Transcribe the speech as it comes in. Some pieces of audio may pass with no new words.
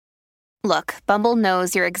Look, Bumble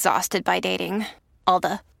knows you're exhausted by dating. All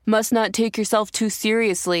the must not take yourself too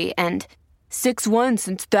seriously and 6'1"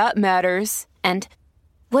 since that matters. And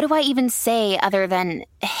what do I even say other than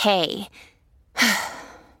hey?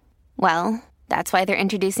 Well, that's why they're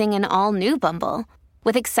introducing an all-new Bumble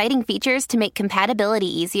with exciting features to make compatibility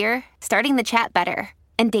easier, starting the chat better,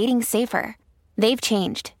 and dating safer. They've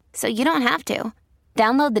changed, so you don't have to.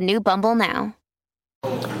 Download the new Bumble now.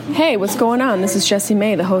 Hey, what's going on? This is Jessie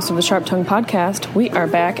May, the host of the Sharp Tongue Podcast. We are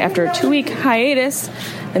back after a 2-week hiatus,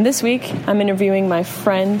 and this week I'm interviewing my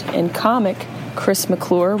friend and comic, Chris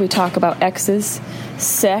McClure. We talk about exes,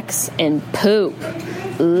 sex, and poop.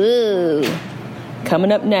 Ooh.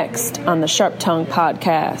 Coming up next on the Sharp Tongue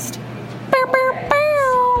Podcast. Bow, bow, bow.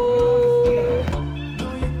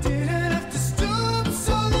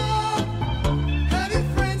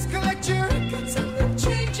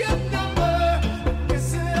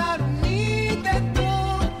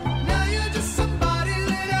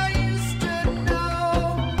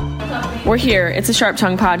 We're here. It's a Sharp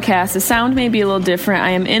Tongue Podcast. The sound may be a little different.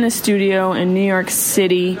 I am in a studio in New York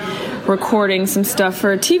City recording some stuff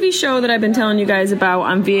for a TV show that I've been telling you guys about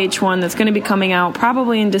on VH1 that's going to be coming out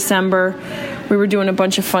probably in December. We were doing a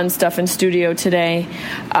bunch of fun stuff in studio today.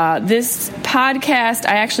 This podcast,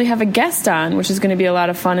 I actually have a guest on, which is going to be a lot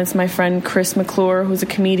of fun. It's my friend Chris McClure, who's a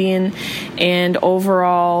comedian and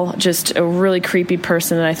overall just a really creepy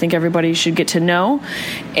person that I think everybody should get to know.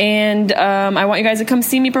 And I want you guys to come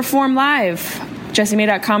see me perform live.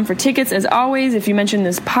 JessieMay.com for tickets. As always, if you mention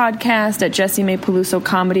this podcast at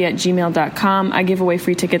JessieMayPelusocomedy@gmail.com, I give away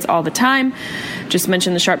free tickets all the time. Just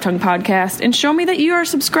mention the Sharp Tongue Podcast and show me that you are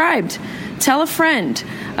subscribed. Tell a friend.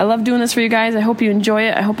 I love doing this for you guys. I hope you enjoy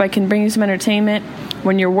it. I hope I can bring you some entertainment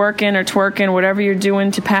when you're working or twerking, whatever you're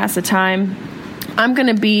doing to pass the time. I'm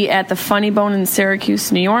going to be at the Funny Bone in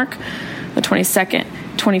Syracuse, New York, the 22nd,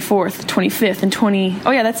 24th, 25th, and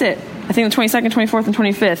that's it. I think the 22nd, 24th, and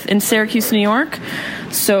 25th in Syracuse, New York.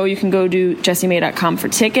 So you can go to JessieMay.com for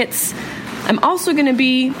tickets. I'm also going to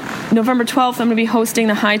be, November 12th, I'm going to be hosting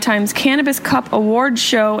the High Times Cannabis Cup Awards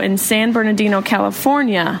Show in San Bernardino,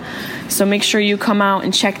 California. So make sure you come out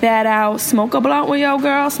and check that out. Smoke a blunt with your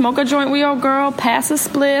girl, smoke a joint with your girl, pass a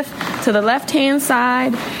spliff to the left-hand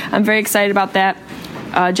side. I'm very excited about that.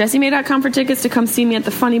 JessieMay.com for tickets to come see me at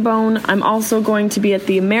the Funny Bone. I'm also going to be at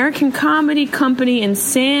the American Comedy Company in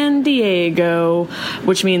San Diego,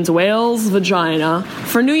 which means whale's vagina,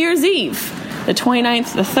 for New Year's Eve, the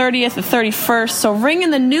 29th, the 30th, the 31st. So ring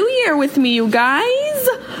in the new year with me, you guys.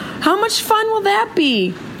 How much fun will that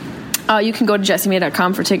be? You can go to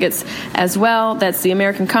JessieMay.com for tickets as well. That's the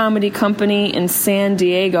American Comedy Company in San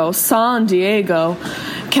Diego,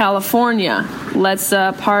 California. Let's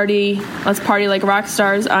party like rock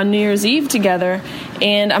stars on New Year's Eve together.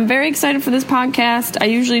 And I'm very excited for this podcast. I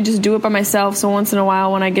usually just do it by myself, so once in a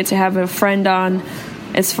while when I get to have a friend on,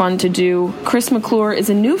 it's fun to do. Chris McClure is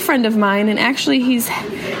a new friend of mine, and actually he's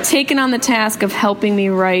taken on the task of helping me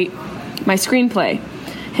write my screenplay.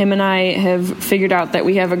 Him and I have figured out that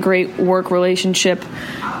we have a great work relationship.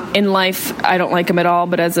 In life, I don't like him at all,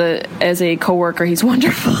 but as a coworker, he's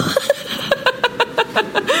wonderful.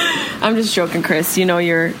 I'm just joking, Chris. You know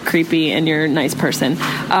you're creepy and you're a nice person.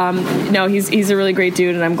 No, he's a really great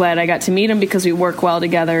dude, and I'm glad I got to meet him because we work well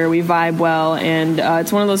together, we vibe well, and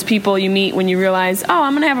it's one of those people you meet when you realize, oh,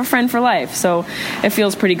 I'm going to have a friend for life. So it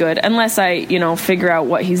feels pretty good, unless I, figure out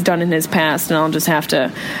what he's done in his past, and I'll just have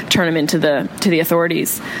to turn him into the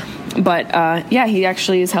authorities. But he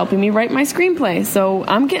actually is helping me write my screenplay. So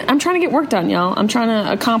I'm trying to get work done, y'all. I'm trying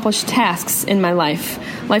to accomplish tasks in my life.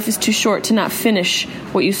 Life is too short to not finish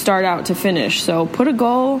what you start out to finish. So put a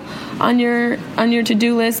goal on your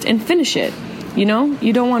to-do list and finish it. You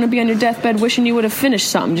don't want to be on your deathbed wishing you would have finished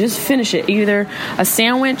something. Just finish it. Either a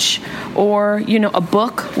sandwich or, a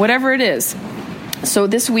book, whatever it is. So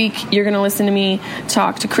this week, you're going to listen to me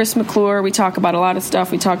talk to Chris McClure. We talk about a lot of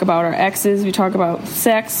stuff. We talk about our exes. We talk about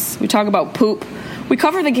sex. We talk about poop. We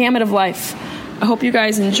cover the gamut of life. I hope you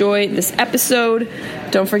guys enjoy this episode.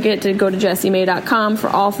 Don't forget to go to JessieMay.com for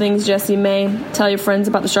all things Jessie May. Tell your friends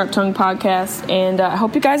about the Sharp Tongue Podcast. And I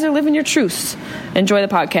hope you guys are living your truths. Enjoy the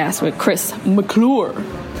podcast with Chris McClure.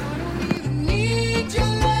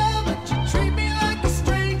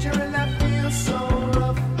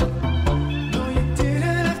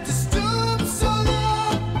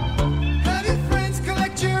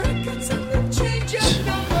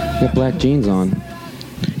 You got black jeans on.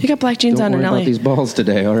 You got black jeans on in LA. Don't worry about these balls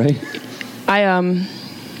today, all right?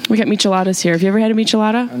 We got micheladas here. Have you ever had a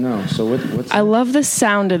michelada? I know. So what's I love the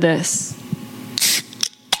sound of this.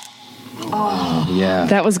 Oh, yeah.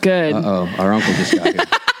 That was good. Uh-oh. Our uncle just got here.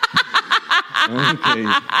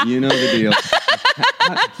 Okay, you know the deal.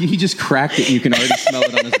 He just cracked it. You can already smell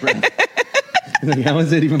it on his breath. Like, how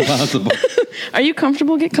is it even possible? Are you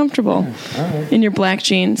comfortable? Get comfortable in your black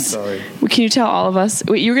jeans. Sorry. Can you tell all of us?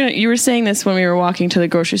 Wait, you were saying this when we were walking to the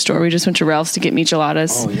grocery store. We just went to Ralph's to get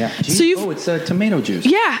micheladas. Oh yeah. Jeez. So it's tomato juice.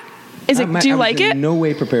 Yeah. Do you like it? No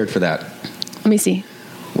way prepared for that. Let me see.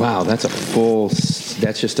 Wow, that's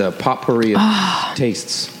just a potpourri of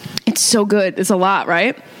tastes. It's so good. It's a lot,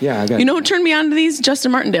 right? Yeah, I got it. You know who turned me on to these?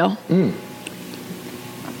 Justin Martindale.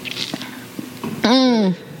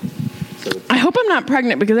 I hope I'm not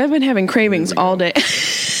pregnant because I've been having cravings all day.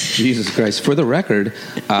 Jesus Christ. For the record,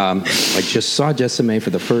 I just saw Jessimae for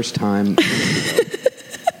the first time.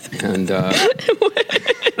 And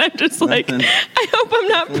I'm just like, I hope I'm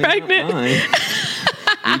not pregnant.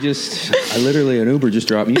 I literally, an Uber just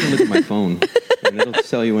dropped me. You can look at my phone, and it'll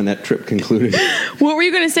tell you when that trip concluded. What were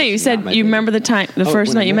you going to say? You said you remember the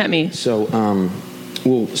first night you met me. So,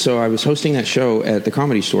 so I was hosting that show at the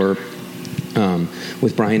Comedy Store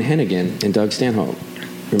with Brian Hennigan and Doug Stanhope.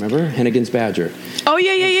 Remember Hennigan's Badger? Oh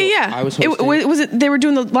yeah. I was hosting. Was it they were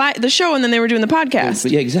doing the show and then they were doing the podcast?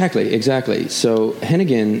 Yeah, exactly. So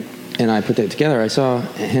Hennigan and I put that together. I saw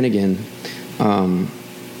Hennigan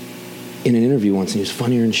in an interview once, and he was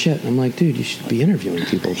funnier than shit. And I'm like, dude, you should be interviewing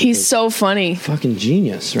people. He's so funny. Fucking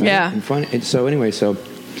genius, right? Yeah. And funny. And so anyway,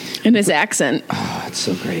 and his accent. Oh, it's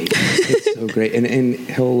so great. It's so great. And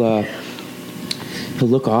he'll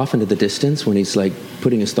look off into the distance when he's like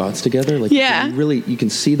putting his thoughts together. Like, yeah. You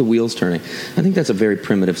can see the wheels turning. I think that's a very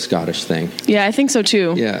primitive Scottish thing. Yeah, I think so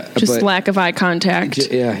too. Yeah. Just lack of eye contact.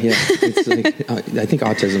 Yeah. It's like, I think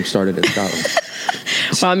autism started in Scotland.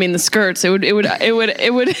 Well, I mean, the skirts, it would.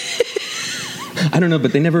 I don't know,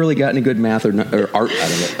 but they never really got any good math or art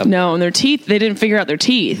out of it. No, and their teeth, they didn't figure out their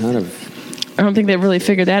teeth. I don't think they really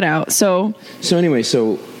figured that out. So anyway,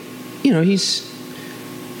 he's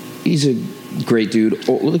a great dude.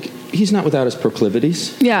 Oh, look, he's not without his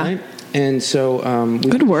proclivities. Yeah. Right? And so we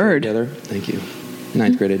good word. Together. Thank you.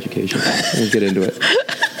 Ninth grade education. We'll get into it.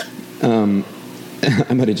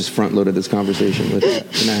 I might have just front loaded this conversation with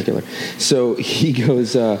vernacular. So he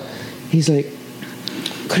goes, he's like,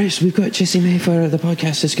 Chris, we've got Jessimae for the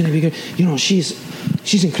podcast. It's going to be good. You know, she's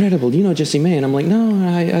incredible. You know Jessimae? And I'm like, no,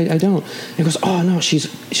 I don't. And he goes, oh no, she's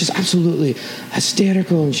absolutely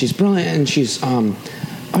hysterical, and she's brilliant, and she's been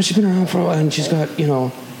around for a while, and she's got,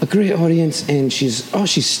 a great audience, and she's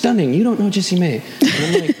stunning. You don't know Jessimae? And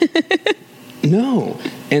I'm like, no.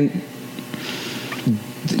 And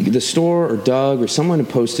the store or Doug or someone had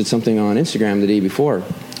posted something on Instagram the day before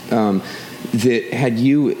that had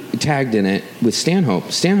you tagged in it with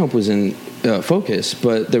Stanhope. Stanhope was in focus,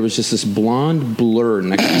 but there was just this blonde blur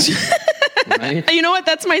next to him. Right? You know what?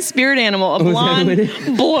 That's my spirit animal, a blonde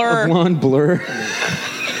blur. A blonde blur.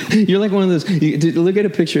 You're like one of those. Look at a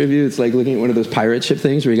picture of you. It's like looking at one of those pirate ship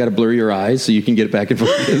things where you got to blur your eyes so you can get it back in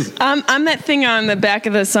focus. I'm that thing on the back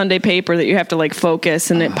of the Sunday paper that you have to like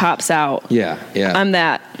focus and it pops out. Yeah. I'm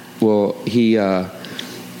that. Well, he.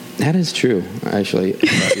 That is true, actually.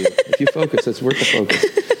 About you. If you focus, it's worth the focus.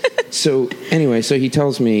 So anyway, he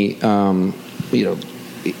tells me,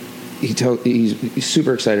 he's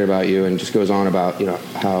super excited about you, and just goes on about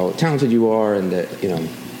how talented you are, and that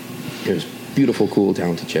there's beautiful, cool,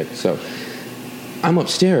 talented chick. So I'm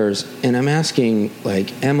upstairs and I'm asking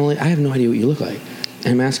Emily. I have no idea what you look like. And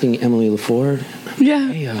I'm asking Emily LaFord.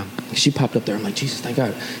 Yeah. Hey, she popped up there. I'm like, Jesus, thank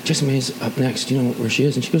God. Jessimae's up next. Do you know where she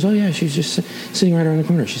is? And she goes, oh yeah, she's just sitting right around the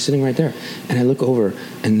corner. She's sitting right there. And I look over,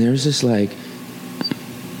 and there's this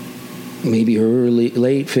maybe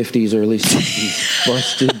late 50s, early 60s,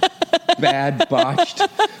 busted, bad, botched,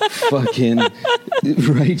 fucking,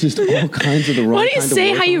 right? Just all kinds of the wrong. Why don't you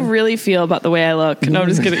say how you really feel about the way I look? No, I'm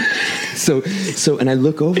just kidding. So, and I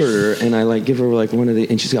look over her, and I give her one of the,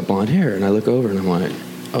 and she's got blonde hair, and I look over, and I'm like,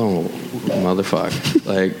 oh,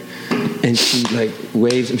 motherfucker, and she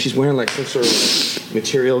waves, and she's wearing some sort of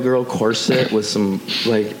Material Girl corset with some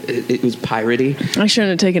it was piratey. I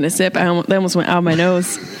shouldn't have taken a sip. That almost went out my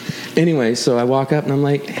nose. Anyway, so I walk up and I'm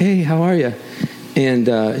like, hey, how are you? And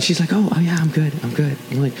she's like, oh yeah, I'm good.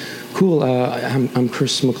 I'm like, cool. I'm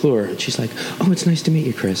Chris McClure. And she's like, oh, it's nice to meet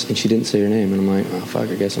you, Chris. And she didn't say her name, and I'm like, oh fuck,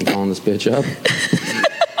 I guess I'm calling this bitch up.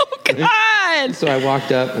 Oh God! So I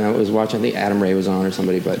walked up and I was watching. I think Adam Ray was on or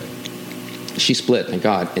somebody, but she split. Thank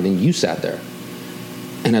God. And then you sat there,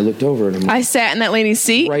 and I looked over and I sat in that lady's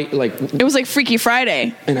seat. Right, it was like Freaky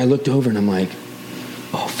Friday. And I looked over and I'm like,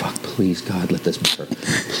 oh fuck, please God, let this be her.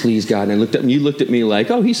 Please God. And I looked up, and you looked at me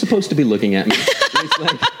like, oh, he's supposed to be looking at me. It's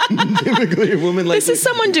like typically a woman like This is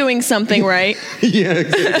someone doing something right. Yeah,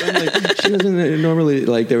 exactly. I'm like, she doesn't normally,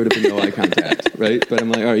 like, there would have been no eye contact, right? But I'm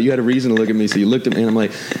like, all right, you had a reason to look at me, so you looked at me, and I'm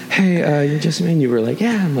like, hey, you're Jessica May? And you were like,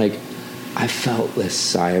 yeah. I'm like, I felt this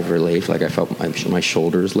sigh of relief, like I felt my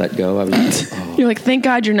shoulders let go. I was like, oh. You're like, thank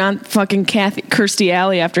God you're not fucking Kirstie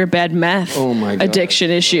Alley after a bad meth addiction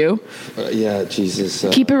issue. Yeah, Jesus.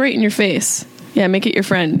 Keep it right in your face. Yeah, make it your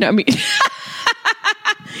friend. No, I mean,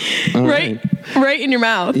 right in your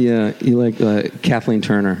mouth. Yeah, you like Kathleen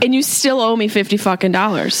Turner. And you still owe me $50 fucking.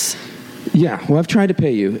 Yeah, well, I've tried to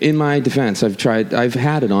pay you. In my defense, I've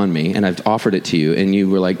had it on me, and I've offered it to you, and you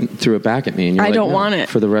were like, threw it back at me, and you're I like, don't no, want it.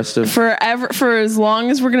 For the rest of... Forever, for as long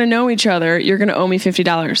as we're going to know each other, you're going to owe me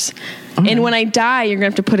 $50. Okay. And when I die, you're going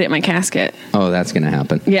to have to put it in my casket. Oh, that's going to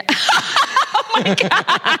happen. Yeah. Oh, my God.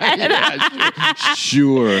 Yeah,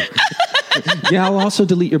 sure. Yeah, I'll also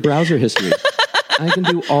delete your browser history. I can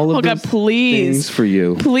do all of those things for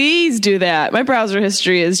you. Please do that. My browser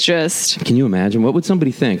history is just... Can you imagine? What would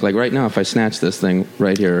somebody think? Like right now, if I snatch this thing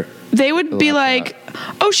right here... They would be like,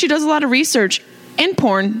 oh, she does a lot of research and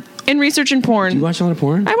porn. And research in porn. Do you watch a lot of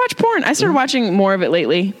porn? I watch porn. I started watching more of it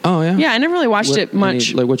lately. Oh, yeah? Yeah, I never really watched it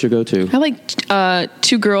much. What's your go-to? I like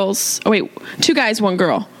two guys, one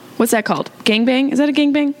girl. What's that called? Gangbang? Is that a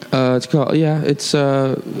gangbang? It's called, it's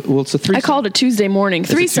a threesome. I call it a Tuesday morning.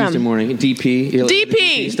 Threesome. Tuesday morning. DP.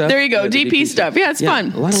 DP. There you go. DP stuff. Yeah, it's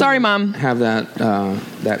fun. Sorry, Mom. Have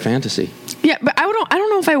that fantasy. Yeah, but I don't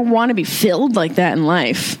know if I want to be filled like that in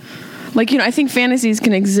life. Like, I think fantasies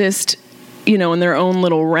can exist, in their own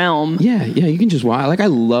little realm. Yeah, you can just watch. Like, I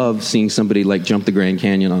love seeing somebody, like, jump the Grand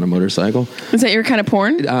Canyon on a motorcycle. Is that your kind of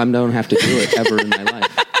porn? I don't have to do it ever in my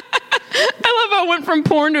life. I love how it went from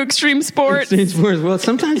porn to extreme sports. Extreme sports. Well,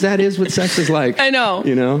 sometimes that is what sex is like. I know.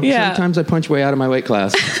 Yeah. Sometimes I punch way out of my weight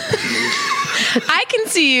class. I can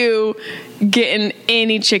see you getting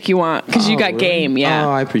any chick you want because you got really? Game. Yeah.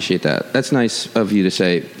 Oh, I appreciate that. That's nice of you to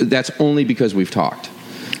say. That's only because we've talked.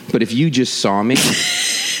 But if you just saw me,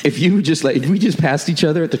 if we just passed each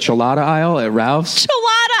other at the chelada aisle at Ralph's.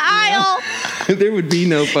 Chelada aisle. There would be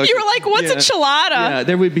no fucking. You were like, what's a chelada? Yeah,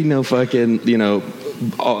 there would be no fucking,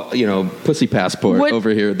 pussy passport over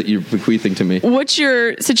here that you're bequeathing to me. What's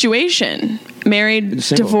your situation? Married,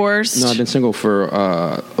 divorced? No, I've been single for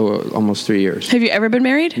almost 3 years. Have you ever been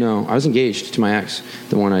married? No, I was engaged to my ex,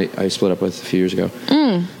 the one I split up with a few years ago.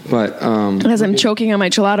 But as I'm choking on my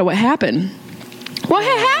gelada, what happened? What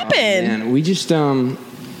happened? Man, we just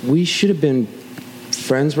we should have been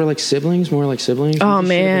friends. We're like siblings, more like siblings. Oh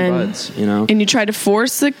man, buds, And you tried to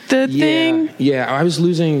force the thing. Yeah, I was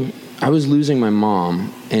losing my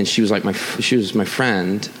mom, and she was my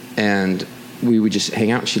friend, and we would just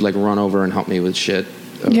hang out, and she'd like run over and help me with shit.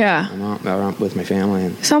 With my family.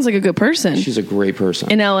 And sounds like a good person. She's a great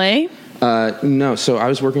person. In LA? No, so I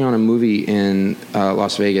was working on a movie in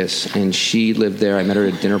Las Vegas, and she lived there. I met her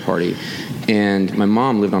at a dinner party, and my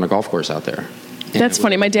mom lived on a golf course out there. That's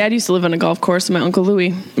funny. My dad used to live on a golf course with my Uncle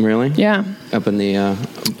Louie. Really? Yeah. Up in the...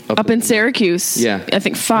 up in Syracuse. Yeah. I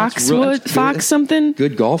think Fox something.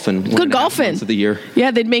 Good golfing. Good golfing. Months of the year.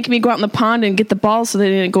 Yeah, they'd make me go out in the pond and get the balls so they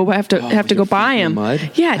didn't have to go buy them.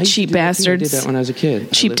 Mud? Yeah, cheap bastards. I did that when I was a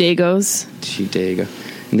kid. Cheap Dagos. Cheap Dago.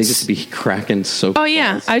 And they just be cracking so. Oh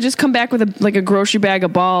yeah, balls. I just come back with a grocery bag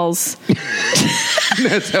of balls.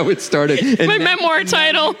 That's how it started. And my memoir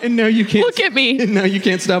title. And now you can't look at me. And now you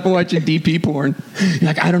can't stop watching DP porn. You're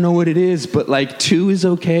like, I don't know what it is, but like 2 is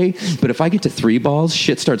okay. But if I get to 3 balls,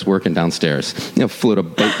 shit starts working downstairs. Float a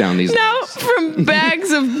boat down these. Now from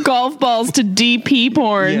bags of golf balls to DP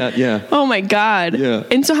porn. Yeah. Oh my God. Yeah.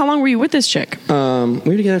 And so, how long were you with this chick? We were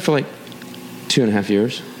together for like 2.5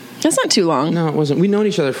 years. That's not too long. No, it wasn't. We'd known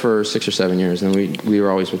each other for 6 or 7 years, and we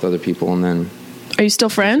were always with other people, and then... Are you still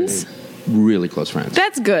friends? Really close friends.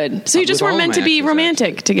 That's good. So you just weren't meant to be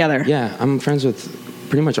romantic together? Yeah, I'm friends with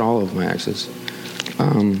pretty much all of my exes.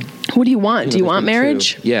 What do you want? Do you want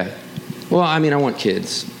marriage? Yeah. Well, I mean, I want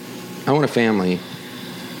kids. I want a family.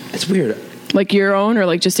 It's weird. Like your own, or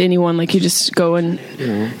like just anyone? Like you just go and...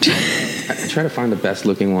 I try to find the best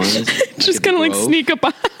looking ones. Just kind of like sneak up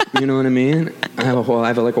on... You know what I mean? I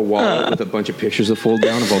have like a wallet with a bunch of pictures that fold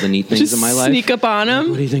down of all the neat things just in my life. Sneak up on them.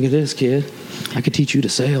 What do you think of this, kid? I could teach you to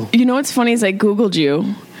sail. You know what's funny is I Googled you.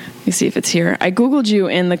 Let me see if it's here. I Googled you,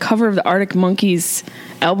 and the cover of the Arctic Monkeys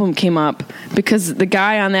album came up because the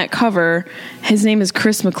guy on that cover, his name is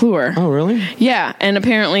Chris McClure. Oh, really? Yeah, and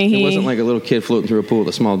apparently he... It wasn't like a little kid floating through a pool with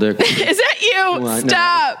a small dick. Is that you? Well,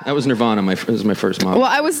 Stop! No, that was Nirvana. It was my first model.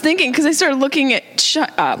 Well, I was thinking, because I started looking at...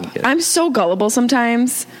 Shut up. I'm so gullible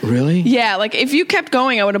sometimes. Really? Yeah, like if you kept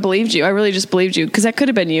going, I would have believed you. I really just believed you, because that could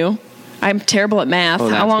have been you. I'm terrible at math. Oh,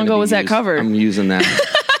 that's How long gonna ago be was that used. covered? I'm using that.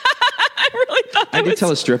 I really thought I did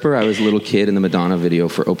tell a stripper I was a little kid in the Madonna video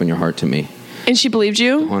for "Open Your Heart to Me." And she believed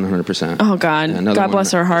you? 100%. Oh, God. Another God one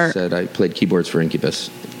bless her heart. Said I played keyboards for Incubus.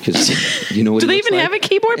 Because you know what Do he they looks even like? have a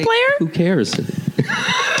keyboard player? Who cares?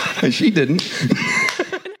 She didn't.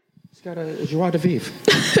 He's got a joie de vivre.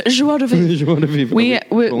 Joie de vivre. Joie de vivre.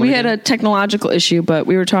 We had a technological issue, but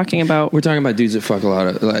we were talking about... We're talking about dudes that fuck a lot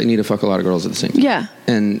of... need to fuck a lot of girls at the same time. Yeah.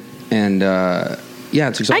 And yeah,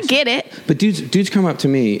 it's exhausting. I get it. But dudes come up to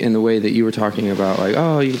me in the way that you were talking about, like,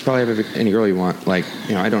 oh, you can probably have any girl you want. Like,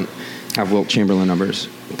 you know, I don't have Wilt Chamberlain numbers,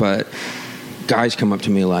 but guys come up to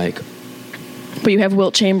me like... But you have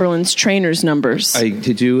Wilt Chamberlain's trainer's numbers. Like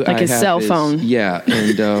his cell phone. Yeah,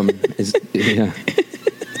 and yeah.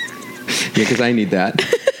 Because I need that.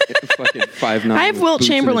 Fucking 5'9". I have Wilt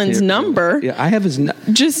Chamberlain's number. Yeah, I have his...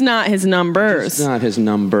 Just not his numbers. Just not his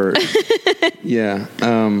numbers. Yeah.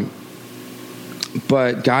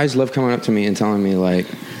 But guys love coming up to me and telling me, like,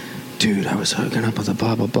 dude, I was hooking up with a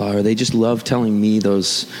blah, blah, blah. Or they just love telling me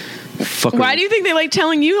those fucking... Why do you think they like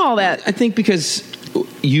telling you all that? I think because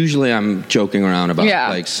usually I'm joking around about,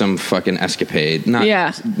 like, some fucking escapade. Not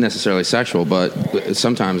necessarily sexual, but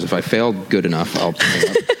sometimes if I fail good enough, I'll bring it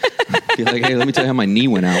up. Be like, hey, let me tell you how my knee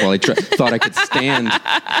went out while I thought I could stand.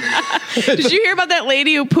 Did you hear about that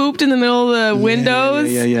lady who pooped in the middle of the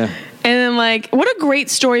windows? Yeah. And then, like, what a great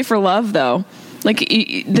story for love, though. Like,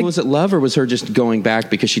 was it love, or was her just going back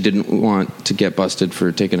because she didn't want to get busted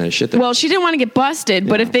for taking a shit there? Well, she didn't want to get busted,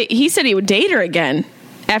 but he said he would date her again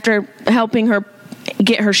after helping her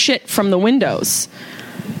get her shit from the windows.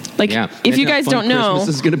 Like, if you guys don't know,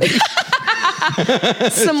 Christmas is gonna be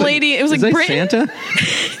some lady. It was like Britain. Santa.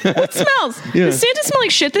 What smells? Yeah. Does Santa smell like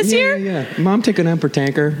shit this year? Yeah. Mom took an Emperor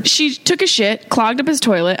tanker. She took a shit, clogged up his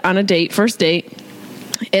toilet on a date, first date.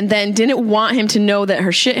 And then didn't want him to know that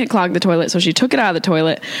her shit had clogged the toilet, so she took it out of the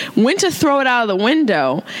toilet, went to throw it out of the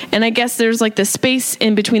window, and I guess there's like the space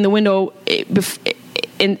in between the window,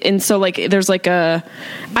 and so like there's like a,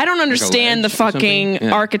 I don't understand the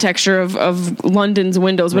fucking architecture of London's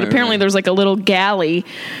windows, but apparently there's like a little galley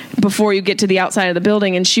before you get to the outside of the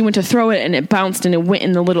building, and she went to throw it and it bounced and it went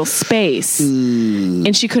in the little space.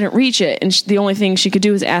 And she couldn't reach it, and the only thing she could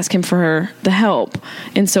do was ask him for the help,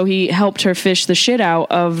 and so he helped her fish the shit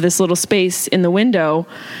out of this little space in the window.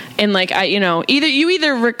 And like,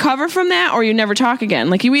 either recover from that or you never talk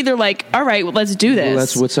again. Like, you either like, all right, well, let's do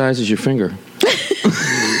this. Well, what size is your finger?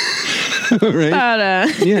 Right? About,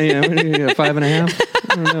 yeah, 5.5.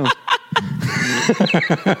 I don't know.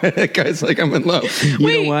 That guy's like, I'm in love.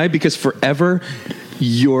 You know why? Because forever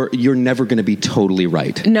you're never going to be totally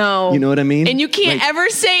right. No. You know what I mean? And you can't ever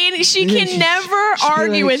say it. She can never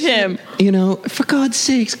argue with him. You know, for God's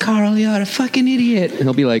sakes, Carl, you're a fucking idiot. And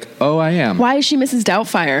he'll be like, oh, I am. Why is she Mrs.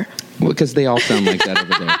 Doubtfire? Well, because they all sound like that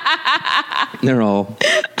over there. They're all...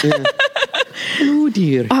 Yeah. Oh,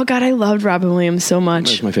 dear. Oh, God, I loved Robin Williams so much.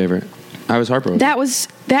 That was my favorite. I was heartbroken. That was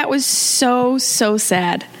so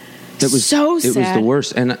sad. It was so sad. It was the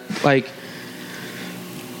worst. And, like...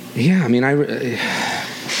 Yeah, I mean,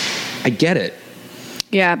 I get it.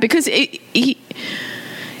 Yeah, because he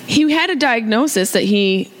had a diagnosis that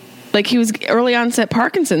he was early onset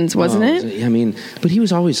Parkinson's, wasn't it? I mean, but he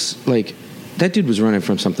was always like, that dude was running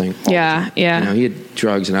from something. Yeah. You know, he had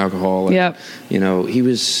drugs and alcohol. And, yep. You know,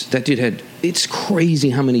 that dude had, it's crazy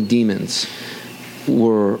how many demons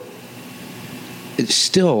were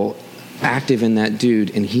still active in that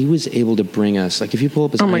dude, and he was able to bring us, like, if you pull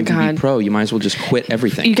up his IMDb Pro, you might as well just quit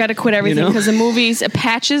everything. You got to quit everything, because the movies,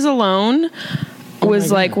 Patches alone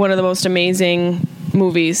was like one of the most amazing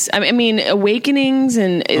movies. I mean, Awakenings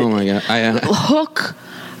and oh my God, Hook.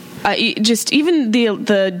 Just even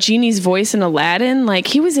the genie's voice in Aladdin, like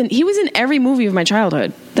he was in every movie of my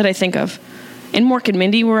childhood that I think of. And Mork and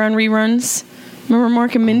Mindy were on reruns. Remember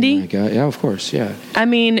Mork and Mindy? Oh my God, yeah, of course, yeah. I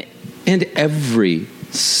mean, and every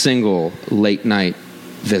single late night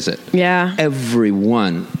visit. Yeah.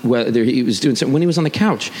 Everyone. Whether he was doing something, when he was on the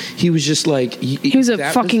couch, he was just like... He was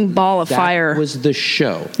a fucking ball of fire. That was the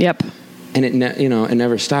show. Yep. And it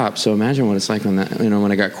never stopped. So imagine what it's like on that,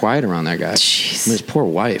 when I got quiet around that guy. Jeez. His poor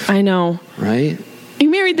wife. I know. Right? He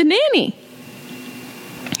married the nanny.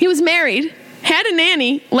 He was married, had a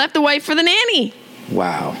nanny, left the wife for the nanny.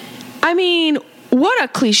 Wow. I mean... What a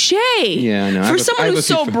cliche. Yeah, I know. For someone who's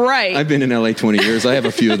so bright. I've been in LA 20 years. I have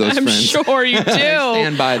a few of those I'm friends. Sure you do. I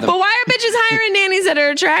stand by them. But why are bitches hiring nannies that are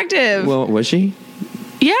attractive? Well, was she?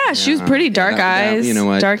 Yeah, she was pretty. Dark eyes, you know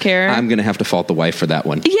what? dark hair. I'm going to have to fault the wife for that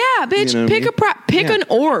one. Yeah, bitch, You know what I pick mean? an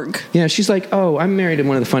org. Yeah, she's like, oh, I'm married to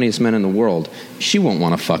one of the funniest men in the world. She won't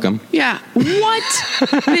want to fuck him. Yeah. What?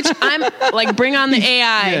 Bitch, I'm like, bring on the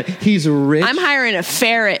AI. Yeah, he's rich. I'm hiring a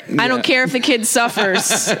ferret. I don't care if the kid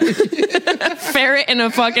suffers. A ferret in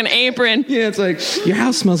a fucking apron. Yeah, it's like, your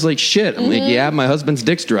house smells like shit. I'm like, yeah, my husband's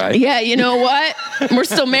dick's dry. Yeah, you know what? We're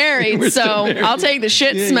still married, so I'll take the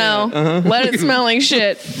shit smell. Let it smell like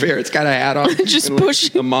shit. Ferret's got a hat on. Just and, like,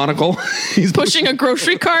 pushing a monocle. He's pushing a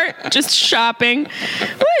grocery cart, just shopping.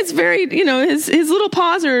 Well, it's very, his little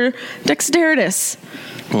paws are dexterous.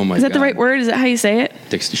 Oh my God. Is that the right word? Is that how you say it?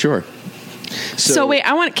 Sure. So wait,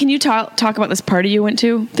 can you talk about this party you went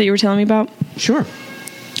to that you were telling me about? Sure.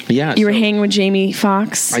 Yeah. You were hanging with Jamie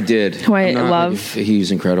Foxx. I did. Who I love.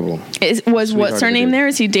 He's incredible. What's her name there?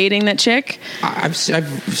 Is he dating that chick? I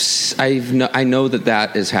know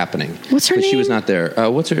that is happening. What's her name? She was not there.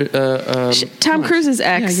 What's her? Tom Cruise's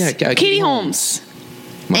ex. Yeah, Katie Holmes.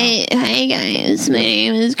 Wow. Hey, hi guys. My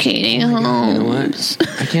name is Katie Holmes. You know what?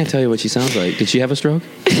 I can't tell you what she sounds like. Did she have a stroke?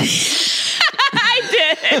 I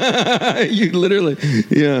did. You literally,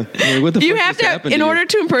 yeah. Like, what the You fuck have just to, happened in to you? order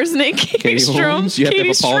to impersonate Katie Holmes? Stroms. You have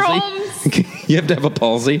Katie to have a palsy. Stroms. You have to have a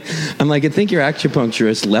palsy. I'm like, I think your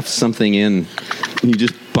acupuncturist left something in. And you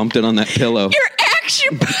just bumped it on that pillow. Your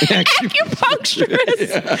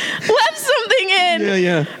acupuncturist left something in.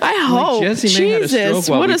 Yeah. I hope. Jesse May had a Jesus, stroke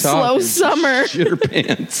while what we a slow talked and summer. Shit her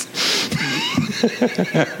pants.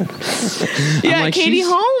 Yeah, like, Katie she's-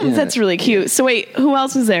 Holmes. yeah. That's really cute. So wait, who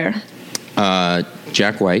else was there?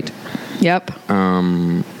 Jack White, Yep.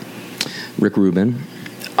 Rick Rubin.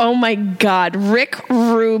 Oh my God, Rick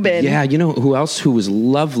Rubin. Yeah, you know who else who was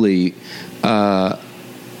lovely? And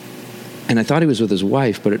I thought he was with his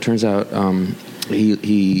wife, but it turns out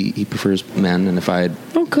he prefers men. And if I had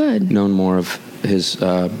Oh, good. known more of his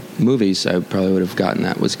movies, I probably would have gotten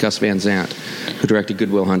that. Was Gus Van Sant, who directed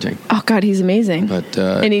Good Will Hunting. Oh God, he's amazing. But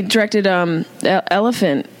and he directed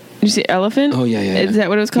Elephant. Did you see Elephant? Oh yeah. Is that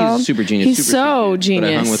what it was called? He's a super genius. He's super so genius. But I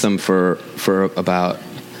genius. hung with him for about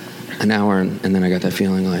an hour, and then I got that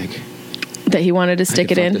feeling like That he wanted to stick I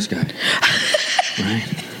could it in. fuck this guy. Right?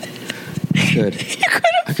 Good.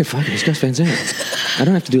 I could fuck him. It's Gus Van Sant. I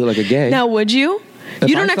don't have to do it like a gay. Now, would you? If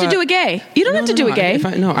You don't I have to thought- do a gay. You don't have to do a gay.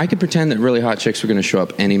 I could pretend that really hot chicks were going to show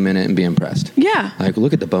up any minute and be impressed. Yeah. Like,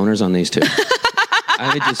 look at the boners on these two.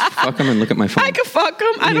 I would just fuck them and look at my phone. I could fuck him.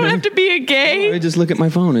 I You don't know? have to be a I gay. would just look at my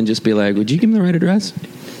phone and just be like, would you give me the right address?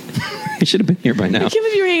 I should have been here by now. I can't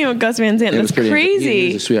believe you were hanging out with Gus Van Sant. It That's was pretty- crazy.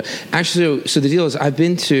 he was a sweetheart. Actually, so the deal is, I've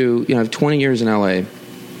been to, I have 20 years in LA,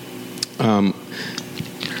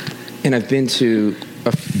 and I've been to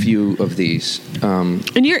a few of these.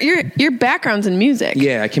 And your background's in music.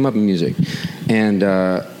 Yeah, I came up in music, and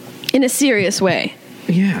In a serious way.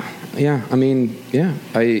 yeah. I mean,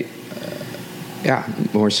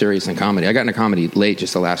 more serious than comedy. I got into comedy late,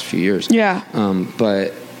 just the last few years. Yeah.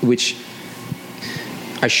 But which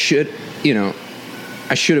I should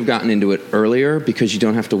have gotten into it earlier, because you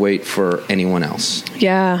don't have to wait for anyone else.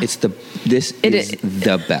 Yeah. This is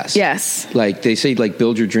the best. Yes. Like they say, like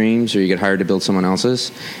build your dreams, or you get hired to build someone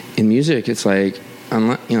else's. In music, it's like,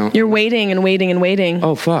 You're waiting and waiting and waiting.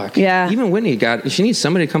 oh fuck. Yeah. Even Whitney she needs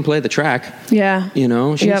somebody to come play the track. Yeah. She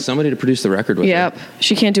Yep. needs somebody to produce the record with Yep. her.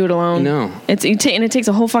 She can't do it alone. No. And it takes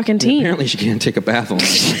a whole fucking And team. apparently she can't take a bath alone.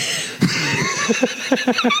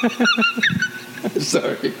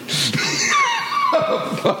 Sorry.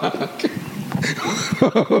 Oh, fuck.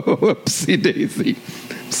 Whoopsie daisy.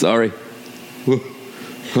 Sorry.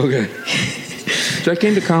 Okay. So I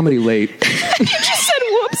came to comedy late. You just said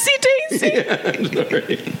whoopsie daisy. Yeah,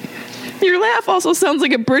 sorry. Your laugh also sounds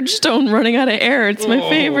like a Bridgestone running out of air. It's my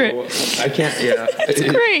favorite. I can't, yeah. It's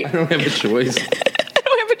great. I don't have a choice. I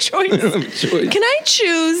don't have a choice. Can I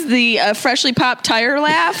choose the freshly popped tire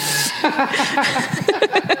laugh?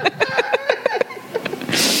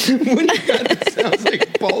 When you got it, sounds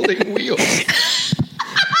like balding wheels.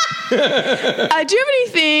 Do you have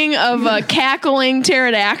anything of a cackling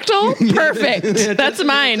pterodactyl? Perfect. That's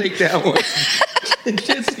mine. Take that one.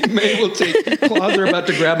 Jesse May will take claws are about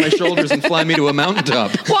to grab my shoulders and fly me to a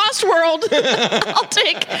mountaintop. Lost World. I'll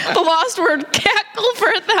take the Lost World cackle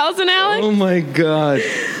for 1,000, Alex. Oh my god.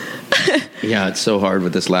 Yeah, it's so hard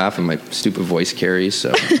with this laugh, and my stupid voice carries.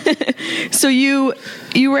 So So you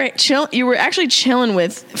were actually chilling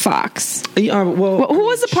with Fox. yeah, well, Who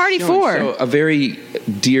was the party for? So a very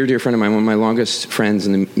dear friend of mine, one of my longest friends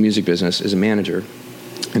in the music business, is a manager,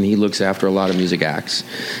 and he looks after a lot of music acts.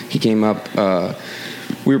 He came up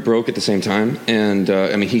we were broke at the same time, and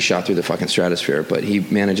I mean, he shot through the fucking stratosphere, but he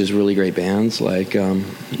manages really great bands like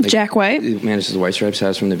Jack White. He manages the White Stripes,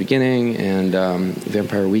 has from the beginning, and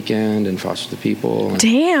Vampire Weekend and Foster the People.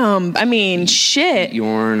 Damn, I mean, shit.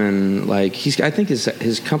 Bjorn, and like I think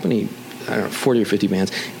his company, I don't know, 40 or 50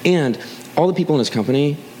 bands, and all the people in his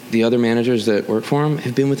company, the other managers that work for him,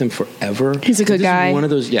 have been with him forever. He's a good guy. One of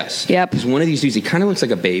those, yes. Yep. He's one of these dudes. He kind of looks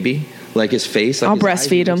like a baby, like his face. Like I'll his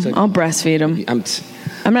breastfeed him. like, I'll breastfeed him.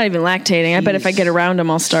 I'm not even lactating. I bet if I get around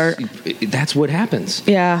him, I'll start. That's what happens.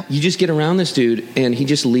 Yeah. You just get around this dude, and he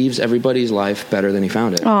just leaves everybody's life better than he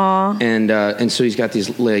found it. Aw. And so he's got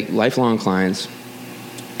these like lifelong clients.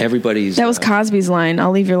 Everybody's. That was Cosby's line.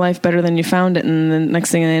 I'll leave your life better than you found it, and the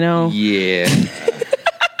next thing I know. Yeah.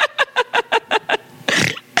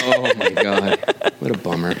 Oh my God. What a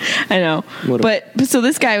bummer. I know. But so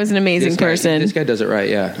this guy was an amazing person. This guy does it right,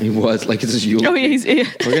 yeah. He was. Like, it's his eulogy. Oh, yeah,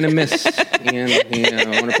 We're going to miss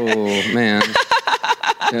Ian. Wonderful man.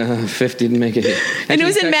 50 didn't make it. And it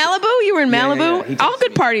was in Malibu? You were in Malibu? Yeah. All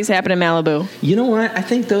good parties happen in Malibu. You know what? I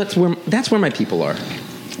think that's where my people are.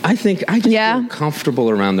 I think I just feel comfortable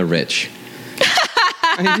around the rich.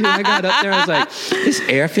 I got up there. I was like, this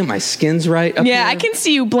air, I feel my skin's right up there. Yeah, I can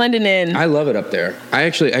see you blending in. I love it up there. I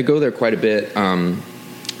go there quite a bit.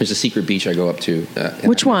 There's a secret beach I go up to.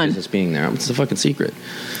 Which one? Business being there. It's a fucking secret.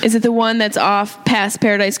 Is it the one that's off past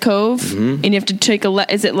Paradise Cove? Mm-hmm. And you have to take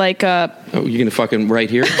is it like a... Oh, you're going to fucking right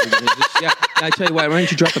here? Yeah, I tell you what, why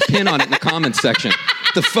don't you drop a pin on it in the comments section?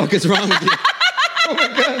 What the fuck is wrong with you? Oh my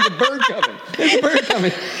God, there's a bird coming. There's a bird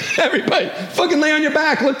coming. Everybody, fucking lay on your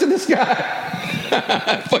back. Look to the sky.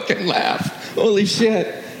 Fucking laugh. Holy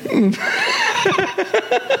shit.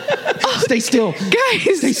 Stay still.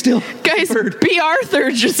 Guys. Stay still. Guys, bird. B.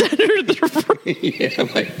 Arthur just entered the room. Yeah,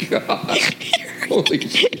 my God. Holy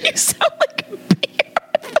shit. You sound like B.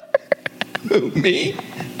 Arthur. Who, me?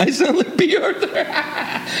 I sound like B. Arthur.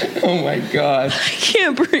 Oh my God. I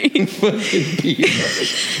can't breathe. Fucking B.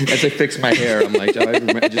 Arthur. As I fix my hair, I'm like,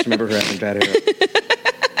 I just remember her having bad hair.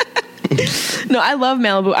 No, I love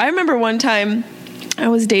Malibu. I remember one time I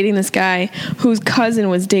was dating this guy whose cousin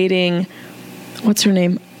was dating, what's her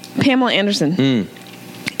name? Pamela Anderson. Mm.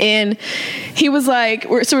 And he was like,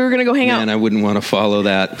 so we were going to go hang out. Man, I wouldn't want to follow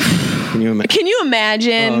that. Can you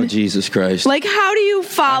imagine? Oh, Jesus Christ. Like, how do you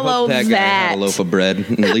follow that? Guy had a loaf of bread.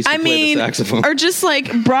 And at least he played the saxophone. Or just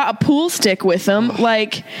like brought a pool stick with him.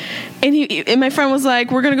 Like, and my friend was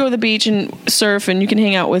like, we're going to go to the beach and surf and you can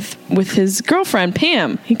hang out with his girlfriend,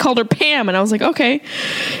 Pam. He called her Pam. And I was like, okay.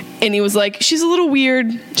 And he was like, she's a little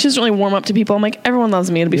weird. She doesn't really warm up to people. I'm like, everyone loves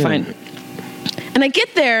me. It'll be fine. And I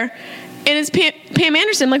get there. And it's Pam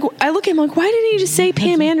Anderson. Like, I look at him like, why didn't he just say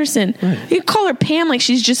Pam Anderson? Right. You call her Pam like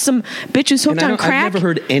she's just some bitch who's hooked on crack. I've never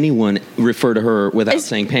heard anyone refer to her without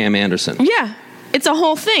saying Pam Anderson. Yeah. It's a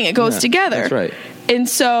whole thing. It goes together. That's right. And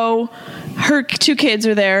so her two kids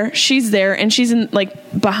are there. She's there. And she's in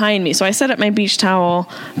behind me. So I set up my beach towel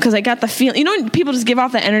because I got the feeling. You know when people just give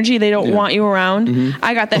off the energy they don't want you around? Mm-hmm.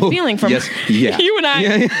 I got that feeling from you and I.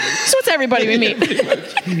 Yeah. So it's everybody we meet.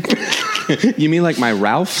 You mean like my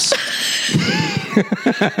Ralphs?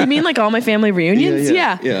 You mean like all my family reunions?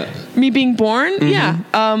 Yeah. Me being born? Mm-hmm. Yeah.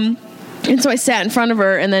 And so I sat in front of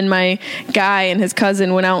her, and then my guy and his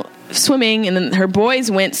cousin went out swimming, and then her boys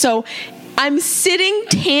went. So I'm sitting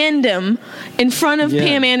tandem in front of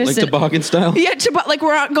Pam Anderson. Like toboggan style? Yeah, like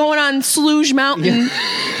we're going on Sluge Mountain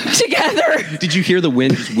together. Did you hear the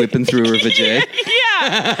wind just whipping through her vajay?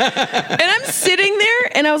 Yeah. And I'm sitting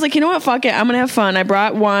there, and I was like, you know what, fuck it. I'm going to have fun. I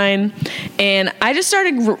brought wine, and I just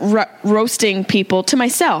started roasting people to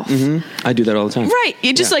myself. Mm-hmm. I do that all the time. Right.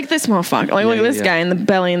 You just like this motherfucker. Like, look at this guy in the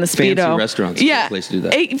belly and the Speedo. Fancy restaurants. Yeah. Place to do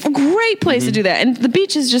that. A great place to do that. And the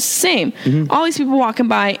beach is just the same. Mm-hmm. All these people walking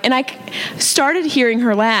by, and I started hearing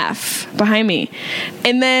her laugh behind me.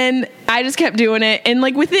 And then I just kept doing it. And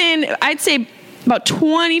within, I'd say, about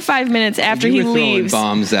 25 minutes after he leaves, throwing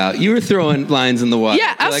bombs out. You were throwing lines in the water.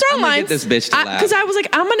 Yeah, I was throwing lines. Get this bitch to laugh. Because I was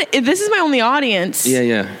like, this is my only audience.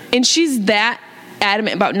 Yeah. And she's that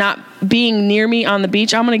adamant about not being near me on the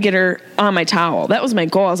beach. I'm going to get her on my towel. That was my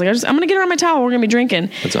goal. I was like, I'm going to get her on my towel. We're going to be drinking.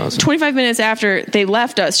 That's awesome. 25 minutes after they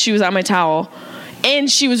left us, she was on my towel. And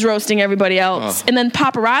she was roasting everybody else. Oh. And then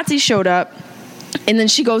paparazzi showed up. And then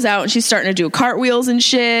she goes out and she's starting to do cartwheels and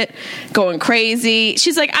shit, going crazy.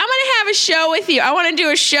 She's like, I'm going to have a show with you. I want to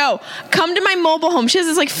do a show. Come to my mobile home. She has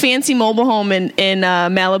this fancy mobile home in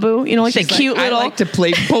Malibu. You know, that cute little. I like to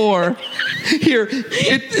play poor. Here,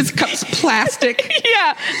 it's cups plastic.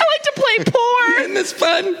 Yeah, I like to play poor. Isn't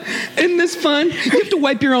this fun? You have to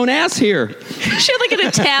wipe your own ass here. She had like an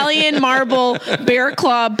Italian marble bear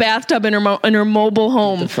claw bathtub in her mobile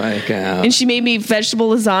home. The fuck out. And she made me vegetable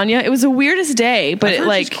lasagna. It was the weirdest day, but I've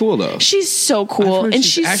heard she's cool though. She's so cool, and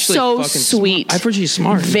she's so sweet. I've heard she's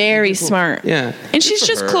smart. Very smart. Yeah. And she's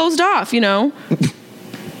just closed off, you know.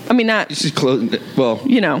 I mean, not. She's closed. Well,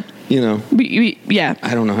 you know. Yeah.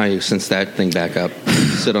 I don't know how you sense that thing back up.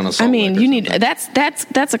 Sit on a salt. I mean, you need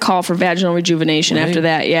that's a call for vaginal rejuvenation. Right? After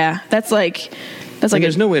that, yeah, that's like.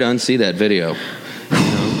 There's no way to unsee that video.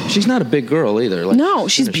 She's not a big girl either. Like, no,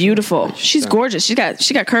 she's beautiful. She's gorgeous. She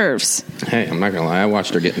got curves. Hey, I'm not gonna lie. I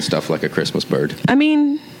watched her getting stuff like a Christmas bird. I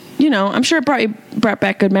mean, I'm sure it brought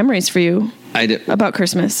back good memories for you. I did about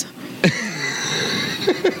Christmas.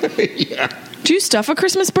 Yeah. Do you stuff a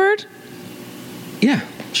Christmas bird? Yeah,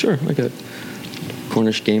 sure. Like a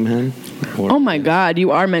Cornish game hen. Oh my God,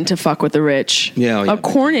 you are meant to fuck with the rich. Yeah. A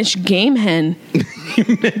Cornish game hen.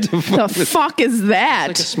 You're meant to fuck the fuck is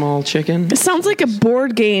that? It's like a small chicken. It sounds like a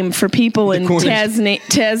board game for people in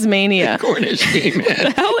Tasmania. Cornish game hen. What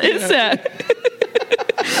the hell is that?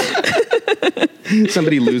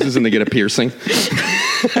 Somebody loses and they get a piercing.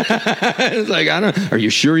 It's like, are you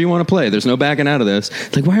sure you want to play? There's no backing out of this.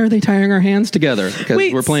 It's like, why are they tying our hands together? Because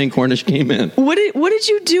we're playing Cornish game hen. What did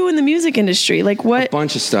you do in the music industry? Like what? A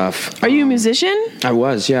bunch of stuff. Are you a musician? I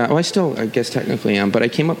was, yeah. Oh, I guess technically am, but I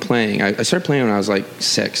came up playing. I started playing when I was like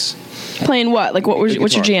 6. Playing what? Like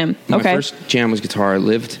what's your jam? My first jam was guitar. I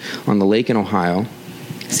lived on the lake in Ohio.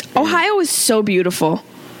 Ohio is so beautiful.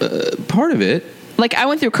 Part of it. Like, I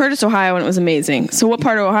went through Curtis, Ohio, and it was amazing. So what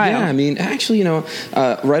part of Ohio? Yeah, I mean, actually,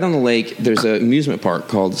 right on the lake, there's an amusement park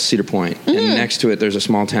called Cedar Point. And next to it, there's a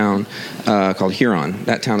small town called Huron.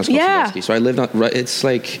 That town is called Sandusky. So I lived on,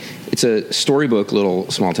 it's a storybook little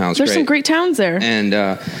small town. There's some great towns there.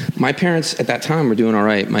 And my parents at that time were doing all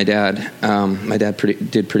right. My dad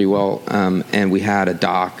did pretty well. And we had a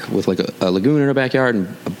dock with like a lagoon in our backyard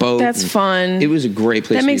and a boat. That's fun. It was a great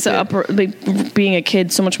place. That makes being a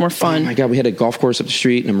kid so much more fun. Oh my God, we had a golf course up the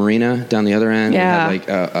street and a marina down the other end. Yeah. We had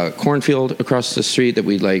like a cornfield across the street that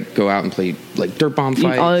we'd like go out and play like dirt bomb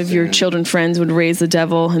fights. All of your children friends would raise the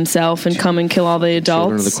devil himself and come and kill all the adults.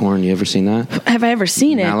 Children of the Corn. You ever seen that? Have I ever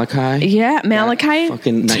seen it? Malachi. Yeah, Malachi.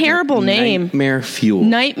 Fucking terrible name. Nightmare Fuel.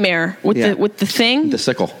 Nightmare with the thing. The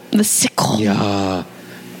sickle. The sickle. Yeah.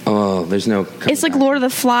 Oh, there's no. It's like Lord of the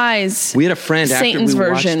Flies. We had a friend Satan's after we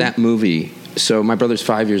version. watched that movie. So my brother's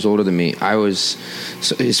 5 years older than me.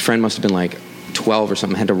 So his friend must have been like 12 or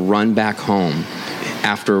something. Had to run back home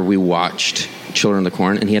after we watched Children of the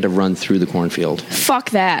Corn, and he had to run through the cornfield. Fuck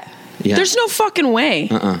that. Yeah. There's no fucking way.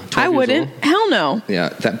 I wouldn't. Hell no. Yeah,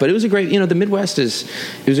 but it was a great. The Midwest it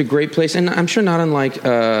was a great place, and I'm sure not unlike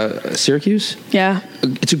Syracuse. Yeah,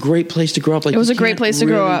 it's a great place to grow up. Like, it was a great place to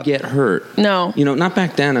grow up. Get hurt? No, not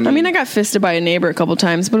back then. I mean, I got fisted by a neighbor a couple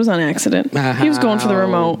times, but it was on accident. He was going for the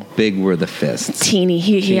remote. How big were the fists? Teeny.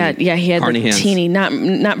 He had Carney hands. Teeny, not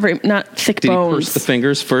thick bones. Did he purse the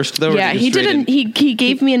fingers first though? Yeah, he did. He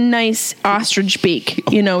gave me a nice ostrich beak.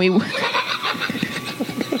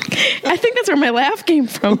 I think that's where my laugh came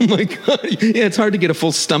from. Oh my God! Yeah, it's hard to get a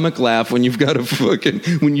full stomach laugh when you've got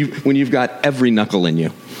when you've got every knuckle in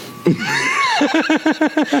you.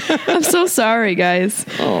 I'm so sorry, guys.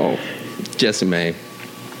 Oh, Jessie May.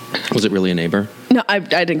 Was it really a neighbor? No, I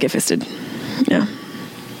didn't get fisted. Yeah.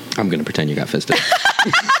 I'm going to pretend you got fisted.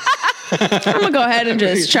 I'm going to go ahead and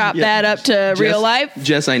just chop that up to real life.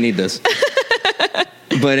 Jess, I need this.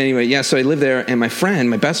 But anyway, yeah, so I lived there, and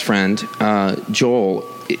my best friend, Joel,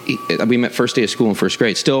 we met first day of school in first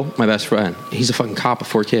grade. Still my best friend. He's a fucking cop with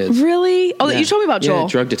 4 kids. Really? Oh, yeah. You told me about Joel. Yeah,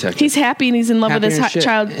 drug detective. He's happy and he's in love with his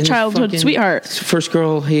childhood sweetheart. First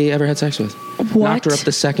girl he ever had sex with. What? Knocked her up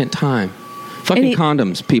the second time. Fucking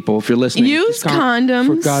condoms, people, if you're listening. Use condoms.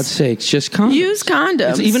 For God's sakes, just condoms. Use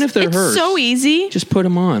condoms. Even if they're hers. It's so easy. Just put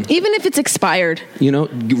them on. Even if it's expired.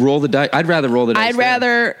 Roll the dice. I'd rather roll the dice. I'd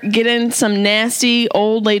rather get in some nasty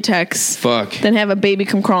old latex than have a baby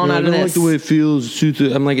come crawling out of this. I don't like the way it feels.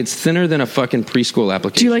 I'm like, it's thinner than a fucking preschool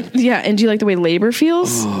application. Do you like the way labor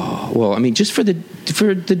feels? Oh, well, I mean, just for the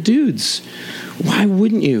dudes. Why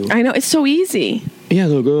wouldn't you? I know, it's so easy. Yeah,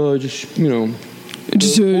 they'll go, just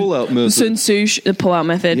pull-out method. Sensation, pull-out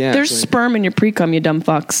method. Yeah, there's sperm in your pre-cum, you dumb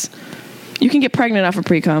fucks. You can get pregnant off of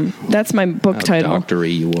pre-cum. That's my book title. How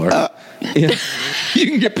doctory you are. Yeah. You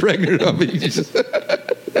can get pregnant off it.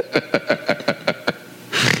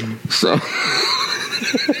 So,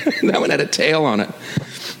 that one had a tail on it.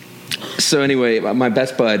 So anyway, my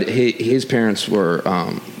best bud, his parents were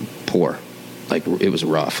poor. Like, it was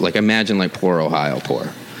rough. Like, imagine, like, poor Ohio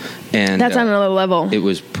poor. And That's on another level. It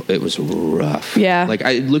was rough. Yeah. Like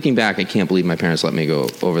looking back, I can't believe my parents let me go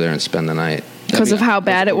over there and spend the night. Because of how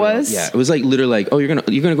bad it was? Yeah, it was like literally like, oh, you're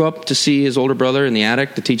gonna go up to see his older brother in the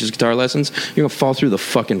attic to teach his guitar lessons. You're gonna fall through the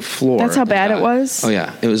fucking floor. That's how bad it was? Oh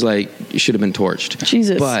yeah, it was like you should have been torched.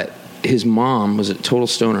 Jesus. But his mom was a total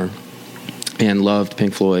stoner and loved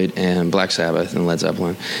Pink Floyd and Black Sabbath and Led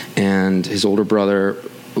Zeppelin, and his older brother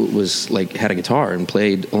was like had a guitar and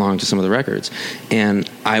played along to some of the records, and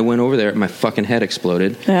I went over there, my fucking head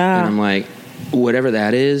exploded, and I'm like, whatever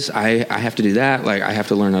that is, I have to do that. Like, I have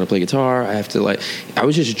to learn how to play guitar. I have to, like, I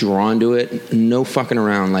was just drawn to it. No fucking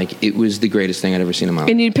around. Like, it was the greatest thing I'd ever seen in my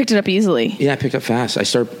life. And you picked it up easily. Yeah, I picked up fast. I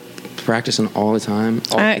started practicing all the time.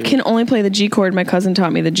 I can only play the G chord. My cousin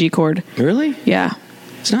taught me the G chord. Really? Yeah.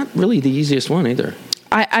 It's not really the easiest one either.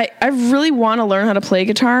 I really want to learn how to play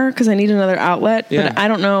guitar because I need another outlet, but I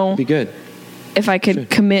don't know be good. if I could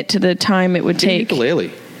commit to the time it would take. Get a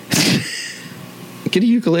ukulele. Get a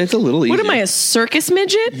ukulele. It's a little easier. What am I, a circus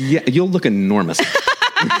midget? Yeah, you'll look enormous.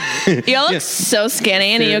 You look so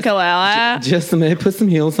skinny in a ukulele. Just a minute, put some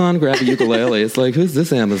heels on, grab a ukulele. It's like, who's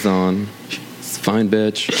this Amazon? It's a fine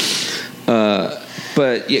bitch.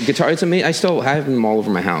 But yeah, guitar, it's amazing. I have them all over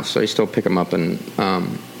my house, so I still pick them up, and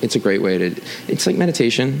it's a great way to, it's like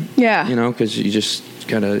meditation. Yeah. You know, because you just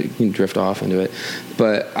gotta drift off into it.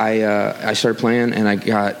 But I started playing, and I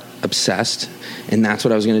got obsessed, and that's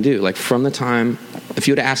what I was going to do. Like, from the time, if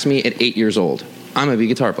you would have asked me at 8 years old, I'm going to be a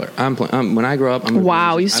guitar player. When I grow up, I'm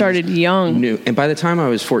wow, you started young. And by the time I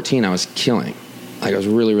was 14, I was killing. Like, I was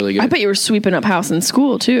really, really good. I bet you were sweeping up house in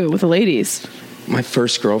school, too, with the ladies. My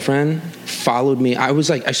first girlfriend followed me. I was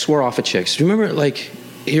like, I swore off of chicks. Do you remember, like,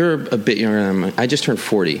 you're a bit younger than me. I just turned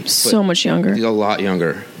 40. So much younger. A lot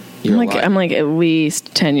younger. I'm like at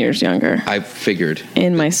least 10 years younger. I figured.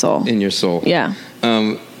 In my soul. In your soul. Yeah.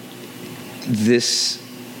 I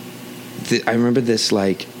remember this,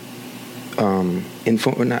 like,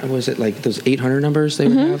 was it like those 800 numbers they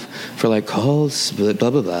would have for like calls, blah, blah,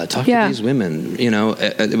 blah, blah, talk to these women, you know,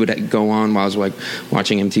 it would go on while I was like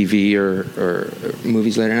watching MTV or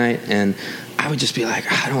movies late at night. And I would just be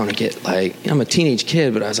like, I don't want to get like, I'm a teenage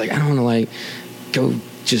kid, but I was like, I don't want to like go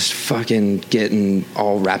just fucking getting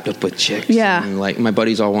all wrapped up with chicks. Yeah. And like my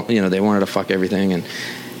buddies all, you know, they wanted to fuck everything.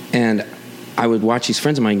 And I would watch these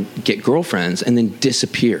friends of mine get girlfriends and then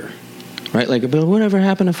disappear. Right, like, but whatever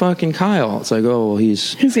happened to fucking Kyle? It's like, oh,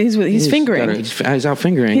 he's fingering. He's out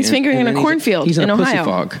fingering. He's fingering in a cornfield he's in a Ohio. Pussy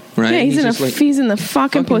fog, right? Yeah, he's in the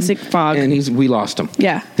fucking pussy fog. And we lost him.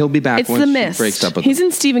 Yeah, he'll be back. It's once The she Mist. breaks up with he's him.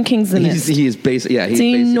 in Stephen King's The Mist. He is basically, yeah. He's an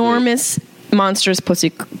enormous, monstrous pussy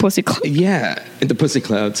cloud. Yeah, the pussy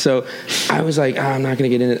cloud. So I was like, I'm not going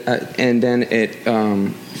to get in it. And then at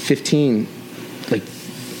 15, like,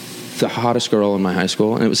 the hottest girl in my high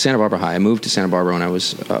school, and it was Santa Barbara High. I moved to Santa Barbara when I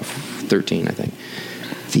was 13, I think.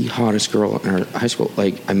 The hottest girl in our high school.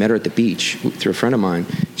 Like, I met her at the beach through a friend of mine.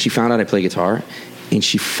 She found out I play guitar, and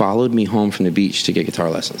she followed me home from the beach to get guitar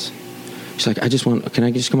lessons. She's like, can I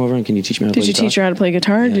just come over and can you teach me how to play guitar? Did you teach her how to play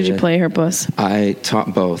guitar, or did you play her puss? I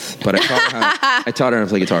taught both, but I taught her how to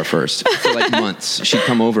play guitar first for like months. She'd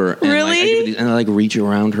come over and really, and I like reach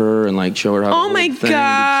around her and like show her how. Oh my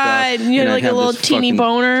god! You had like a little teeny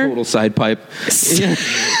boner. Total side pipe. Yeah.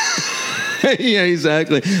 Yeah,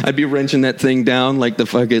 exactly. I'd be wrenching that thing down like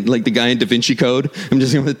the guy in Da Vinci Code. I'm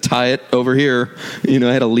just going to tie it over here. You know,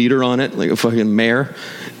 I had a leader on it, like a fucking mare.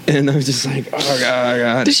 And I was just like, oh,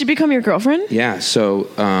 God. Did she become your girlfriend? Yeah. So,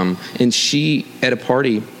 and she, at a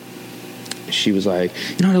party, she was like,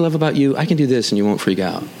 you know what I love about you? I can do this and you won't freak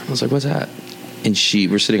out. I was like, what's that? And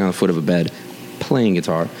we're sitting on the foot of a bed playing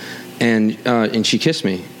guitar. And she kissed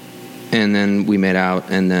me. And then we made out,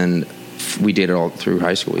 and then we dated all through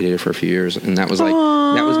high school. We dated for a few years, and that was like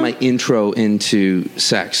that was my intro into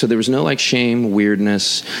sex. So there was no like shame,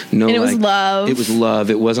 weirdness, no. And it was love. It was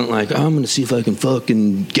love. It wasn't like, oh, I'm going to see if I can fuck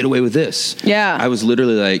and get away with this. Yeah. I was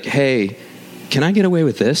literally like, hey, can I get away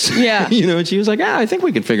with this? Yeah. You know, and she was like, I think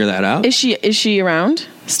we can figure that out. Is she around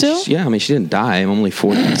still? Yeah, I mean, she didn't die. I'm only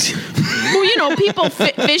 40. Well, you know, people,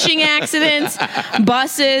 fishing accidents,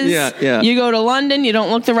 buses. Yeah. You go to London, you don't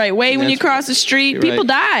look the right way when you cross the street. You're people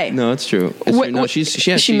right. die. No, it's true.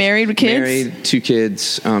 She's married with kids? Married, 2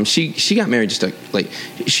 kids. She got married just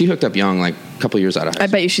she hooked up young, like a couple years out of high school. I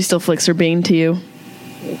bet you she still flicks her bean to you.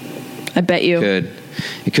 I bet you.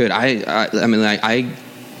 It could. I mean, like,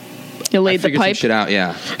 you laid the pipe? Some shit out,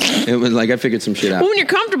 yeah. It was like I figured some shit out. Well, when you're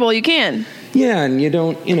comfortable, you can. Yeah, and you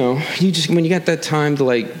don't, you know, you just, when you got that time to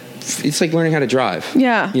like it's like learning how to drive.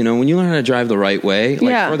 Yeah. You know, when you learn how to drive the right way,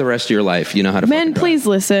 like for the rest of your life, you know how to Men, fucking drive. please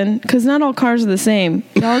listen, because not all cars are the same.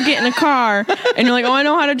 Y'all get in a car and you're like, oh, I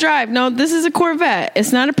know how to drive. No, this is a Corvette.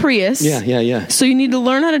 It's not a Prius. Yeah. So you need to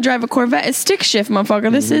learn how to drive a Corvette. It's stick shift,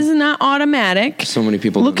 motherfucker. This is not automatic. So many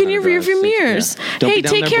people look don't in know your how to rearview drive. mirrors. Don't Hey, be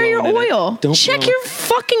down take there care of your blowing in it. oil. Don't Check blow. your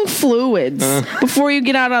fucking fluids before you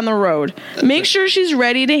get out on the road. Make sure she's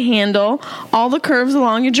ready to handle all the curves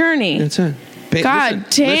along your journey. That's it. God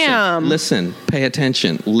damn. Listen, pay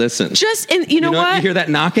attention. Listen. Just, and you know what? You hear that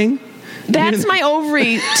knocking? That's my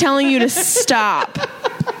ovary telling you to stop.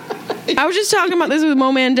 I was just talking about this with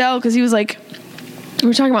Mo Mandel because he was like, we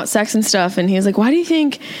were talking about sex and stuff, and he was like, why do you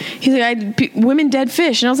think, he's like, women dead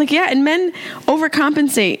fish. And I was like, yeah, and men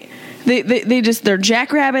overcompensate. They're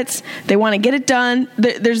jackrabbits. They want to get it done.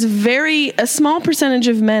 There's a small percentage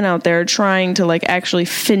of men out there trying to like actually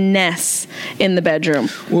finesse in the bedroom.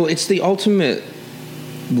 Well, it's the ultimate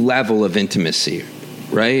level of intimacy,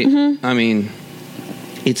 right? Mm-hmm. I mean,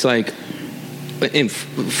 it's like,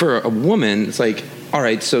 for a woman, it's like, all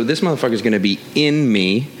right, so this motherfucker's going to be in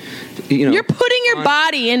me. You know, you're putting your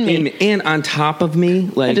body in me. And on top of me.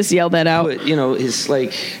 Like, I just yelled that out. But, you know, it's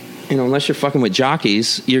like, you know, unless you're fucking with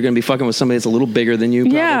jockeys, you're going to be fucking with somebody that's a little bigger than you,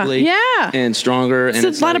 probably. Yeah. And stronger.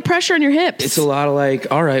 It's a lot of pressure on your hips. It's a lot of like,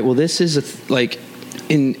 all right, well, this is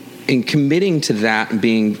in committing to that and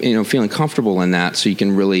being, you know, feeling comfortable in that so you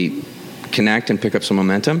can really connect and pick up some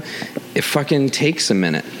momentum, it fucking takes a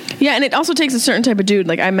minute. Yeah, and it also takes a certain type of dude.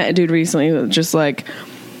 Like, I met a dude recently who just like,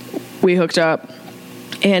 we hooked up,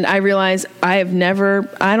 and I realized I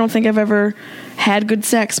don't think I've ever had good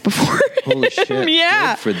sex before. Holy shit.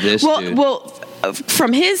 Yeah. Good for this dude. Well,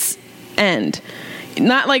 from his end,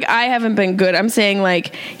 not like I haven't been good. I'm saying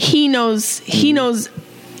like he knows,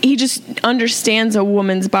 he just understands a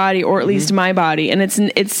woman's body, or at least my body, and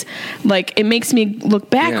it's like it makes me look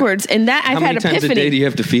backwards. And that I've had epiphany. How many times a day do you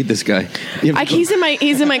have to feed this guy? He's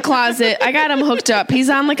in my closet. I got him hooked up. He's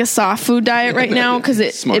on like a soft food diet right now because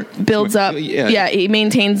it builds up. Yeah, he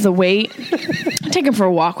maintains the weight. I take him for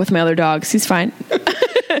a walk with my other dogs. He's fine.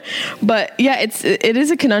 But yeah, it is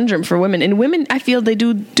a conundrum for women, and women I feel they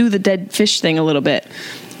do the dead fish thing a little bit.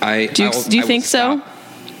 Do you think so?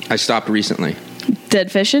 I stopped recently.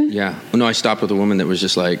 Dead fishing? Yeah. No, I stopped with a woman that was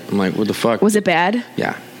just like, I'm like, what the fuck? Was it bad?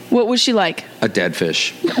 Yeah. What was she like? A dead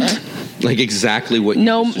fish. Like exactly what you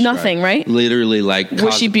just described. Nothing, right? Literally like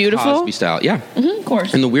was she beautiful? Cosby style. Yeah. Mm-hmm, of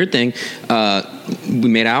course. And the weird thing, we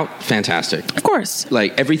made out, fantastic. Of course.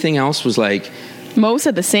 Like everything else was like... Mo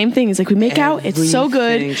said the same thing. He's like, we make out, it's so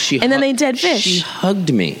good. And then they dead fish. She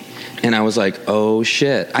hugged me. And I was like, oh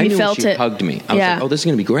shit. I knew when she hugged me. I was like, oh, this is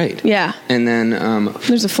going to be great. Yeah. And then...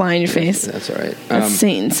 there's a fly in your face. That's all right. That's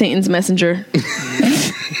Satan's messenger.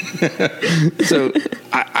 So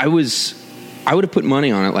I would have put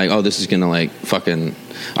money on it, like, oh, this is going to like fucking...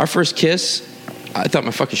 Our first kiss, I thought my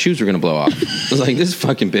fucking shoes were going to blow off. I was like, this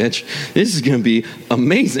fucking bitch, this is going to be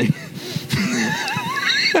amazing.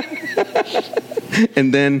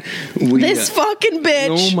 And then this fucking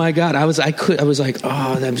bitch. Oh my god! I was like,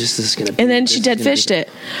 oh, this is gonna. And then she dead fished it.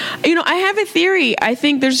 You know, I have a theory. I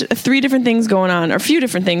think there's 3 different things going on, or a few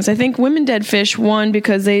different things. I think women dead fish, one,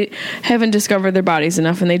 because they haven't discovered their bodies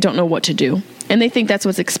enough and they don't know what to do, and they think that's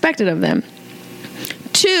what's expected of them.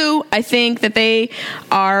 2, I think that they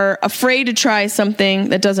are afraid to try something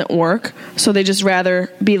that doesn't work, so they just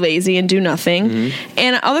rather be lazy and do nothing. Mm-hmm.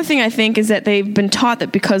 And the other thing I think is that they've been taught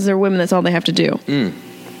that because they're women, that's all they have to do.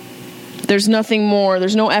 There's nothing more.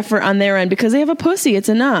 There's no effort on their end because they have a pussy. It's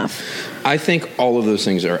enough. I think all of those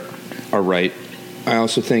things are right. I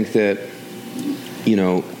also think that, you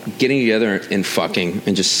know, getting together and fucking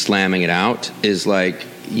and just slamming it out is like...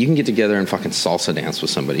 You can get together and fucking salsa dance with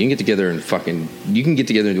somebody. You can get together and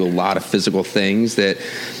do a lot of physical things that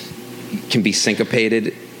can be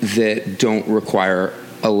syncopated that don't require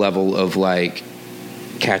a level of like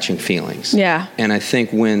catching feelings. Yeah. And I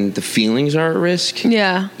think when the feelings are at risk,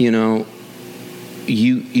 yeah, you know,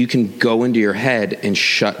 you can go into your head and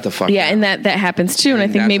shut the fuck yeah, down. And that happens too. And I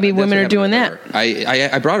think maybe women are doing that.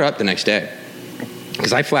 I brought it up the next day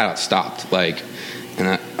because I flat out stopped. Like,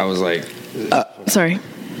 and I was like, sorry.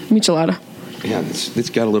 Michelada. Yeah, it's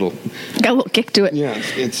got a little kick to it. Yeah,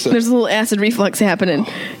 it's there's a little acid reflux happening.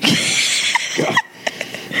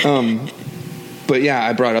 But yeah,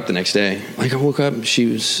 I brought it up the next day. Like I woke up, she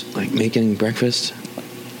was like making breakfast.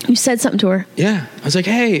 You said something to her? Yeah, I was like,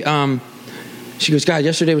 hey. She goes, God,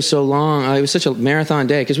 yesterday was so long. It was such a marathon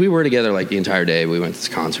day because we were together like the entire day. We went to this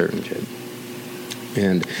concert and shit.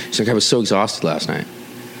 And she's like, I was so exhausted last night.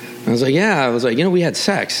 I was like, yeah. I was like, you know, we had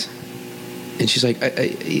sex. And she's like,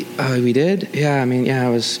 we did? Yeah, I mean, yeah, I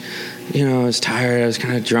was, I was tired. I was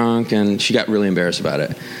kind of drunk. And she got really embarrassed about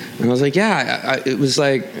it. And I was like, yeah, it was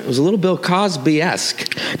a little Bill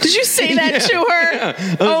Cosby-esque. Did you say that to her?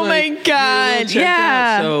 Yeah. Oh, my God.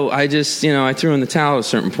 Yeah. So I just, I threw in the towel at a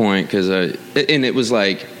certain point and it was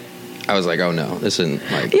like, I was like, oh no, this isn't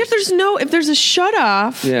like. If there's a shut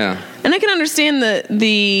off. Yeah. And I can understand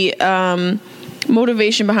the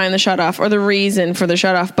motivation behind the shut off or the reason for the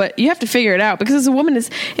shut off, but you have to figure it out because as a woman,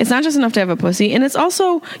 it's not just enough to have a pussy, and it's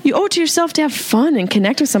also you owe it to yourself to have fun and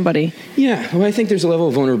connect with somebody. Yeah, well, I think there's a level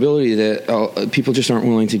of vulnerability that people just aren't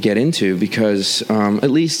willing to get into because at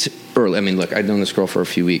least early. I mean, look, I'd known this girl for a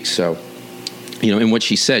few weeks, so. And what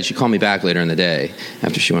she said, she called me back later in the day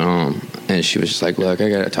after she went home, and she was just like, look, I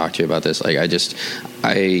got to talk to you about this. Like, I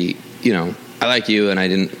like you, and I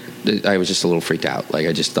was just a little freaked out. Like,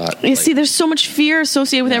 I just thought. You see, there's so much fear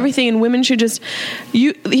associated with everything, and women should just,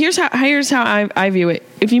 here's how I view it.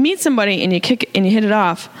 If you meet somebody and you hit it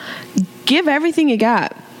off, give everything you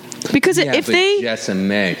got. Because if they. Yes, and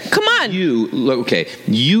May. Come on.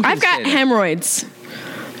 I've got hemorrhoids.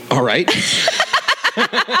 All right. Just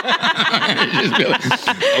be like,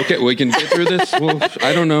 okay, we can get through this. Well,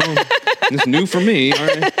 I don't know. It's new for me. All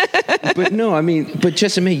right. But no, I mean, but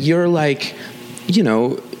Jessica, you're like,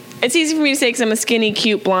 It's easy for me to say because I'm a skinny,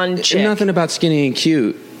 cute, blonde chick. Nothing about skinny and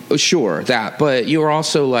cute. Sure, that. But you're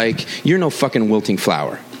also like, you're no fucking wilting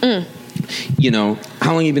flower. How long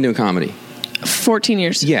have you been doing comedy? 14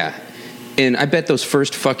 years. Yeah. And I bet those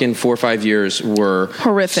first fucking 4 or 5 years were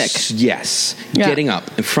horrific. Yes. Yeah. Getting up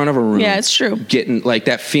in front of a room. Yeah, it's true. Getting like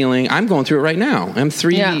that feeling. I'm going through it right now. I'm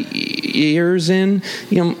 3 years in.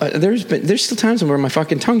 There's still times where my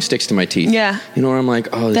fucking tongue sticks to my teeth. Yeah. Where I'm like,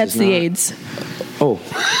 oh, that's the AIDS. Oh.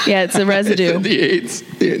 Yeah, it's a residue. The AIDS.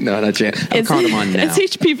 No, not yet. I have a condom on now. It's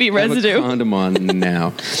HPV residue. I have a condom on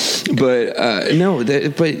now. But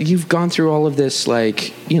but you've gone through all of this,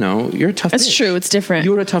 like, you're a tough bitch. That's true. It's different.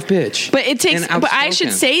 You're a tough bitch. But it takes. But I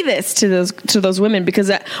should say this to those women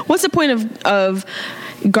because what's the point of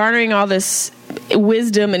garnering all this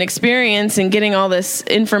wisdom and experience and getting all this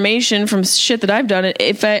information from shit that I've done?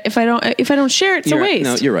 If I don't share it, it's a waste.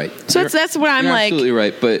 No, you're right. So that's what I'm like. Absolutely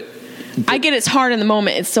right. But I get it's hard in the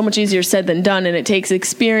moment. It's so much easier said than done, and it takes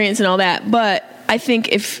experience and all that. But I think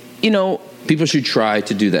if people should try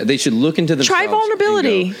to do that. They should look into themselves. Try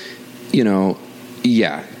vulnerability. Be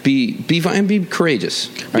courageous.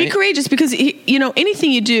 Right? Be courageous because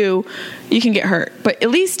anything you do, you can get hurt. But at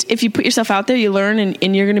least if you put yourself out there, you learn,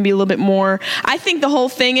 and you're going to be a little bit more. I think the whole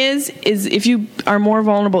thing is if you are more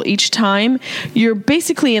vulnerable each time, you're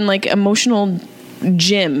basically in like emotional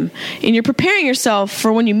gym, and you're preparing yourself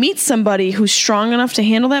for when you meet somebody who's strong enough to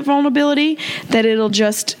handle that vulnerability, that it'll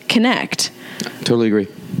just connect. Totally agree.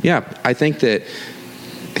 Yeah, I think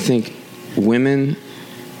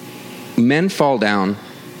men fall down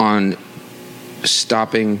on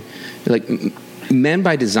stopping, like men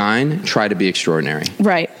by design try to be extraordinary.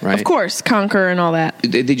 Right. Of course, conquer and all that.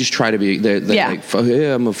 They just try to be. They're like,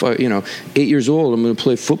 hey, I'm 8 years old. I'm going to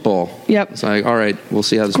play football. Yep. It's like, all right, we'll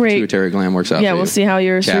see how this pituitary gland works out. Yeah, we'll see how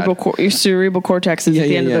your cerebral cortex is at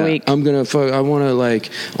the end of the week. I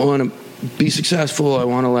want to be successful. I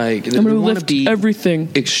want to I'm going to lift everything.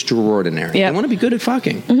 Extraordinary. Yep. They want to be good at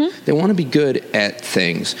fucking. Mm-hmm. They want to be good at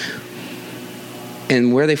things.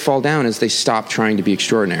 And where they fall down is they stop trying to be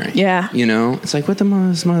extraordinary. Yeah. It's like, what the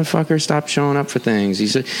motherfucker stopped showing up for things.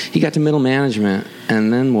 He got to middle management,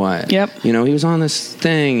 and then what? Yep. He was on this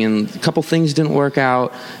thing, and a couple things didn't work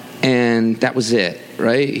out, and that was it,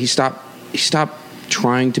 right? He stopped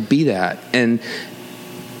trying to be that. And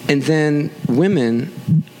then women,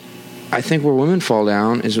 I think where women fall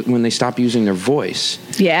down is when they stop using their voice.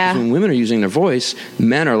 Yeah. When women are using their voice,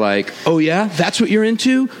 men are like, oh yeah, that's what you're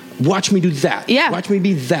into? Watch me do that. Yeah. Watch me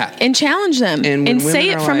be that. And challenge them. And say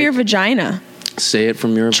it from your vagina. Say it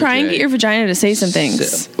from your vagina. Try and get your vagina to say some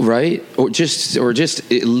things. Right? Or just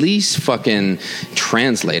at least fucking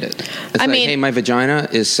translate it. It's hey, my vagina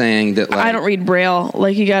is saying that, like, I don't read Braille.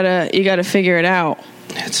 Like, you gotta figure it out.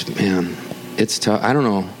 It's tough. I don't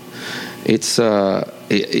know. It's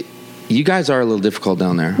you guys are a little difficult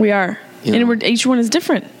down there. We are. And each one is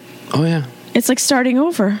different. Oh yeah. It's like starting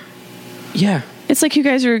over. Yeah. It's like you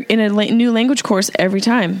guys are in a new language course every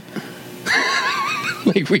time.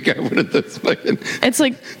 Like we got one of those fucking... It's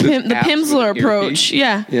like the Pimsleur approach.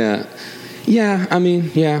 Yeah. Yeah. Yeah, I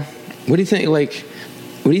mean, yeah. What do you think, what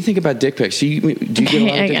do you think about dick pics? Do you get a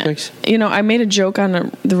lot of dick pics? I made a joke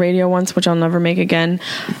on the radio once, which I'll never make again.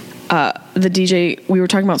 The DJ, we were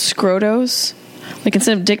talking about scrotos. Like,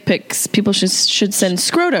 instead of dick pics, people should send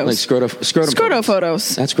scrotos. Like scroto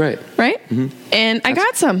photos. That's great. Right? Mm-hmm. And I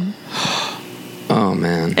got some. Oh,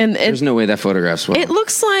 man. And there's no way that photograph's well. It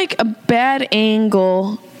looks like a bad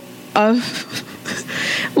angle of...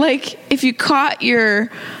 like, if you caught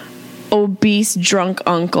your obese drunk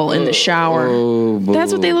uncle in the shower.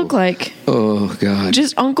 That's what they look like. Oh, God.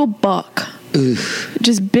 Just Uncle Buck. Ugh.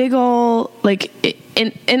 Just big ol' like,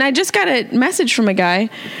 and I just got a message from a guy,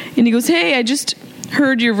 and he goes, "Hey, I just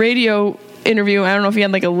heard your radio interview. I don't know if he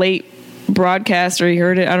had like a late broadcast or he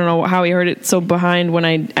heard it. I don't know how he heard it so behind when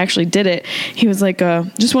I actually did it." He was like,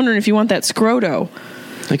 "Just wondering if you want that scroto."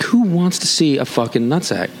 Like, who wants to see a fucking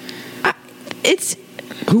nutsack?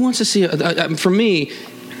 Who wants to see for me,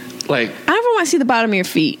 like, I don't want to see the bottom of your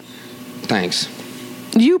feet. Thanks.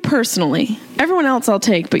 You personally. Everyone else I'll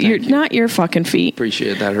take, but not your fucking feet.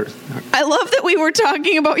 Appreciate that. I love that we were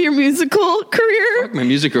talking about your musical career. Fuck my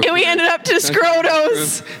musical career. And we ended up to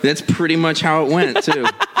scrotos. That's pretty much how it went, too.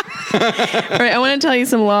 All right, I want to tell you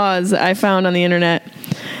some laws I found on the internet.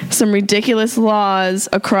 Some ridiculous laws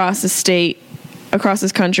across the state, across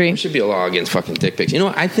this country. There should be a law against fucking dick pics. You know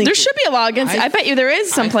what? I think there should be a law against. I bet you there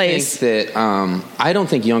is someplace. I think that I don't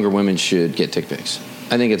think younger women should get dick pics.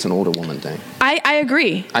 I think it's an older woman thing. I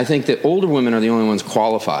agree. I think that older women are the only ones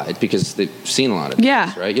qualified because they've seen a lot of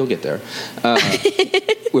things, right? You'll get there.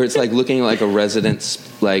 Where it's like looking like a resident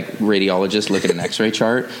like radiologist look at an x-ray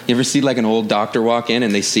chart. You ever see like an old doctor walk in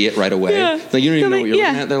and they see it right away? Yeah. Like, you don't even know what you're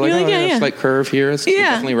looking at. They're like, yeah. Slight curve here. It's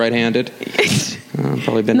definitely right-handed.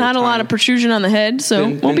 Probably been not a lot of protrusion on the head, so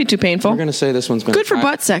won't be too painful. We're going to say this one's been good for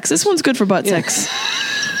butt sex. This one's good for butt sex.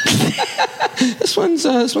 This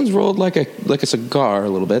one's rolled like a cigar a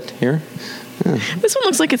little bit here. Yeah. This one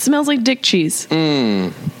looks like it smells like dick cheese.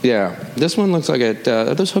 Yeah. This one looks like it.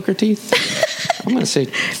 Are those hooker teeth? I'm going to say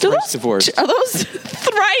thrice divorced. Are those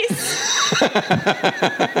thrice?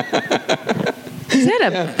 Is that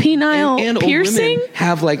a penile and piercing? Old women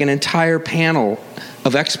have like an entire panel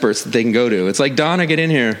of experts that they can go to. It's like, Donna, get in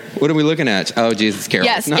here. What are we looking at? Oh, Jesus, Carol.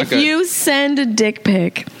 Yes, if you send a dick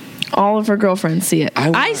pic, all of her girlfriends see it.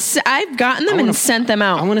 I've gotten them and sent them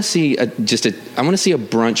out. I want to see a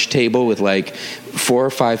brunch table with like 4 or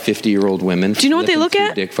 5 50-year-old women. Do you know what they look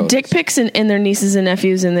at? Dick pics and their nieces and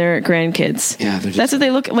nephews and their grandkids. Yeah, that's what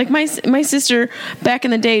they look like. My sister back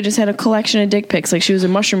in the day just had a collection of dick pics. Like she was a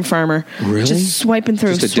mushroom farmer. Really? Just swiping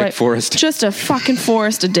through. Just a dick forest. Just a fucking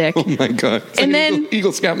forest of dick. Oh my God! It's and like then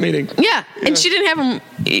Eagle Scout meeting. Yeah, and she didn't have them.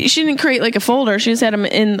 She didn't create like a folder. She just had them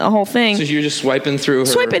in the whole thing. So you're just swiping through her.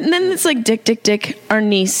 Swipe it, and then it's like dick, our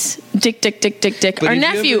niece, dick, but our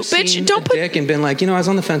nephew. Bitch, don't put dick and been like, I was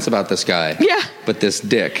on the fence about this guy. Yeah, but this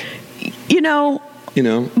dick. You know,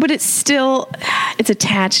 but it's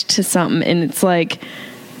attached to something, and it's like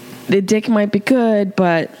the dick might be good,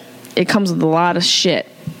 but it comes with a lot of shit.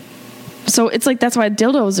 So it's like that's why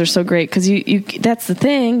dildos are so great, because you that's the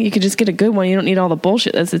thing, you could just get a good one. You don't need all the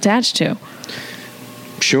bullshit that's attached to.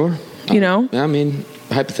 Sure. I mean,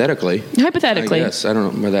 hypothetically. I guess. I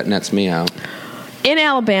don't know where that nets me out. In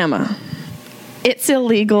Alabama, it's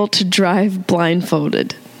illegal to drive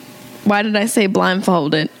blindfolded. Why did I say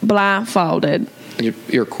blindfolded? Blindfolded.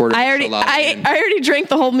 You're a quarter. I already drank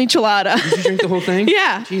the whole michelada. Did you drink the whole thing?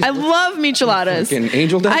 Yeah, Jeez, I love micheladas. Fucking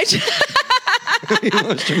angel dust. You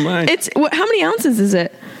lost your mind. How many ounces is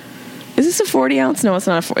it? Is this a 40 ounce? No, it's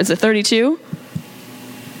not a 40. Is it 32?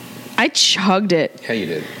 I chugged it. Yeah, you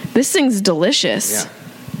did. This thing's delicious. Yeah.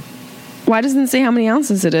 Why doesn't it say how many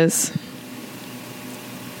ounces it is?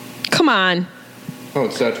 Come on. Oh,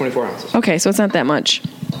 it's 24 ounces. Okay, so it's not that much.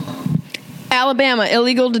 Alabama,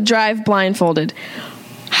 illegal to drive blindfolded.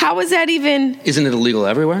 How is that even? Isn't it illegal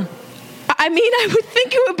everywhere? I mean, I would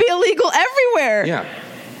think it would be illegal everywhere. Yeah.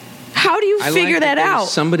 How do you figure that out?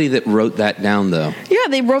 Somebody that wrote that down, though. Yeah,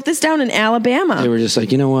 they wrote this down in Alabama. They were just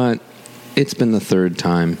like, you know what? It's been the third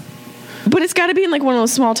time. But it's got to be in like one of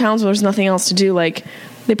those small towns where there's nothing else to do. Like,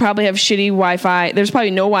 they probably have shitty Wi-Fi. There's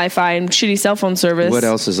probably no Wi-Fi and shitty cell phone service. What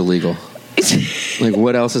else is illegal? Like,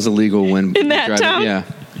 what else is illegal when in that driving? town? Yeah.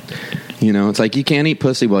 It's like you can't eat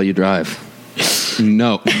pussy while you drive.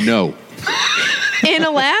 No. In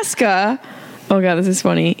Alaska, oh God, this is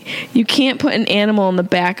funny. You can't put an animal in the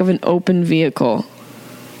back of an open vehicle.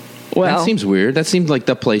 Well, that seems weird. That seems like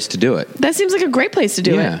the place to do it. That seems like a great place to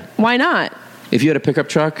do it. Why not? If you had a pickup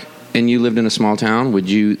truck and you lived in a small town, would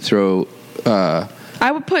you throw...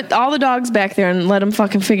 I would put all the dogs back there and let them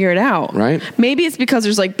fucking figure it out. Right. Maybe it's because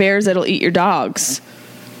there's like bears that'll eat your dogs.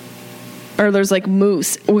 Or there's like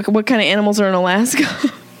moose. What kind of animals are in Alaska?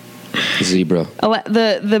 Zebra. What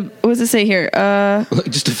does it say here?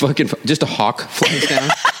 Just a hawk flies down.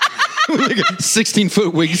 Like a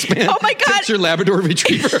 16-foot wingspan. Oh my God. That's your Labrador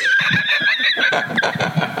Retriever.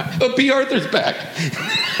 Oh, B. Arthur's back.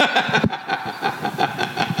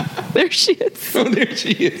 There she is. Oh, there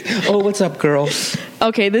she is. Oh, what's up, girl?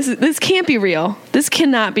 Okay, this can't be real. This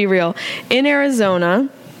cannot be real. In Arizona,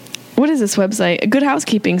 what is this website? Good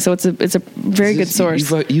Housekeeping. So it's a very good source.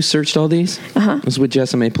 You searched all these? This is what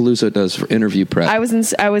Jessime Peluso does for interview prep. I was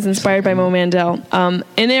inspired by Mo Mandel.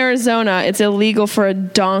 In Arizona, it's illegal for a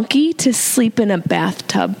donkey to sleep in a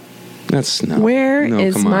bathtub. That's no. Where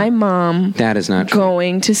is my mom? That is not true.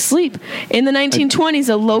 Going to sleep. In the 1920s,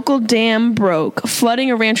 a local dam broke,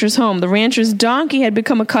 flooding a rancher's home. The rancher's donkey had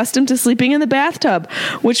become accustomed to sleeping in the bathtub,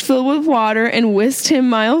 which filled with water and whisked him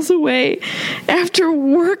miles away. After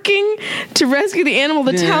working to rescue the animal,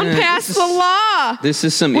 the town passed the law. This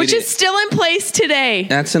is some which idiot. is still in place today.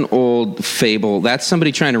 That's an old fable. That's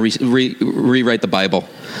somebody trying to rewrite the Bible.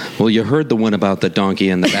 Well, you heard the one about the donkey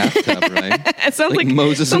in the bathtub, right? It sounds like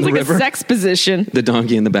Moses in the river. A sex position. The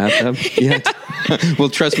donkey in the bathtub. Yeah. Well,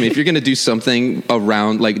 trust me, if you're going to do something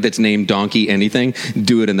around that's named donkey anything,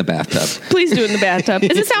 do it in the bathtub. Please do it in the bathtub.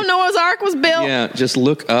 Is this how Noah's Ark was built? Yeah, just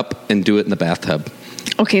look up and do it in the bathtub.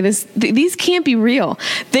 Okay, these can't be real.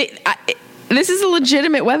 This is a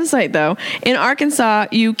legitimate website, though. In Arkansas,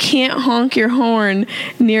 you can't honk your horn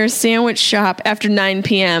near a sandwich shop after 9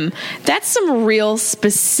 p.m. That's some real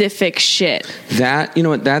specific shit. You know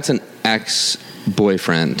what? That's an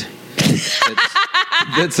ex-boyfriend.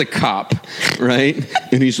 That's a cop, right?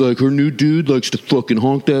 And he's like, her new dude likes to fucking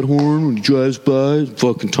honk that horn when he drives by,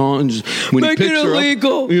 fucking taunts. Make it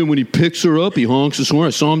illegal. When he picks her up, he honks his horn. I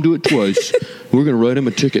saw him do it twice. We're going to write him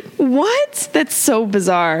a ticket. What? That's so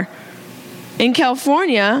bizarre. In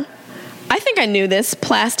California, I think I knew this,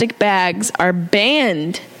 plastic bags are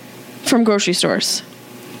banned from grocery stores.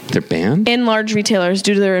 They're banned? In large retailers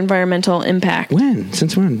due to their environmental impact. When?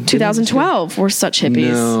 Since when? 2012. We're such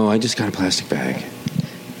hippies. No, I just got a plastic bag.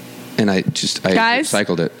 And I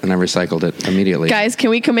recycled it. And I recycled it immediately. Guys, can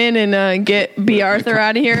we come in and get B. Arthur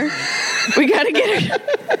out of here? We got to get her.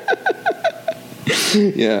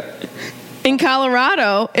 Yeah. In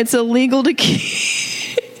Colorado, it's illegal to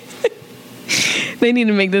keep... They need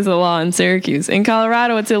to make this a law in Syracuse. In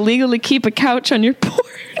Colorado, it's illegal to keep a couch on your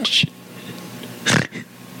porch.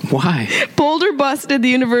 Why? Boulder busted the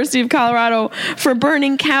University of Colorado for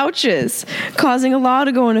burning couches, causing a law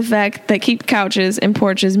to go in effect that keep couches and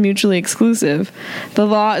porches mutually exclusive. The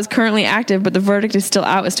law is currently active, but the verdict is still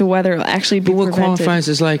out as to whether it will actually be prevented. What qualifies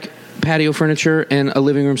as patio furniture and a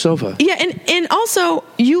living room sofa? Yeah, and also,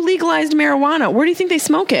 you legalized marijuana. Where do you think they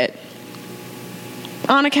smoke it?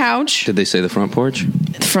 On a couch. Did they say the front porch?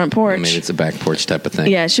 The front porch. I mean, it's a back porch type of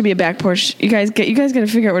thing. Yeah, it should be a back porch. You guys got to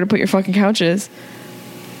figure out where to put your fucking couches.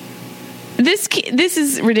 This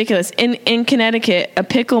is ridiculous. In Connecticut, a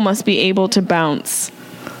pickle must be able to bounce.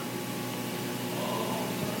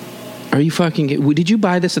 Are you fucking... Did you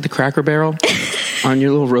buy this at the Cracker Barrel on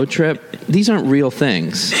your little road trip? These aren't real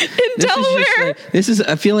things. In Delaware?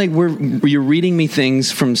 I feel like you're reading me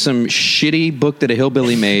things from some shitty book that a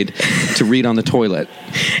hillbilly made to read on the toilet.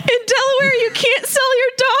 In Delaware, you can't sell your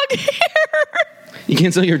dog hair. You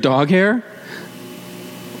can't sell your dog hair?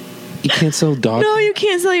 You can't sell dog No, you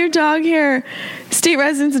can't sell your dog hair. State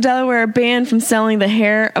residents of Delaware are banned from selling the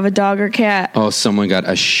hair of a dog or cat. Oh, someone got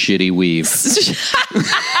a shitty weave.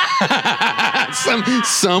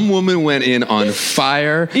 Some woman went in on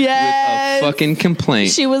fire with a fucking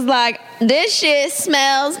complaint. She was like, this shit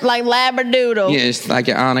smells like Labradoodle. Yeah, it's like,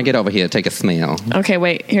 Anna, get over here, take a smell. Okay,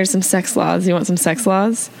 wait, here's some sex laws. You want some sex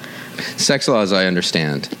laws? Sex laws, I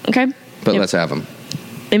understand. Okay. But let's have them.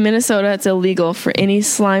 In Minnesota, it's illegal for any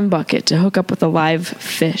slime bucket to hook up with a live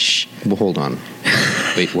fish. Well, hold on.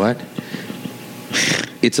 Wait, what?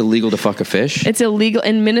 It's illegal to fuck a fish? It's illegal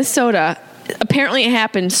in Minnesota. Apparently, it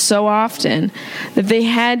happens so often that they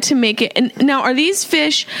had to make it. And now, are these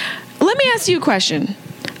fish... Let me ask you a question.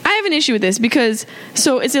 I have an issue with this because...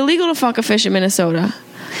 So, it's illegal to fuck a fish in Minnesota,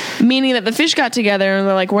 meaning that the fish got together and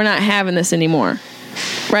they're like, we're not having this anymore.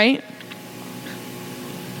 Right?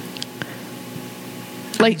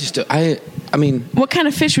 I mean... What kind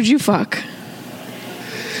of fish would you fuck?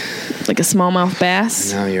 Like a smallmouth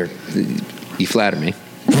bass? Now you flatter me.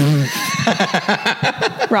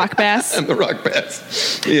 Rock bass? I'm the rock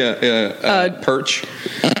bass. Yeah. Perch.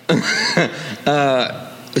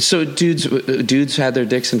 So dudes had their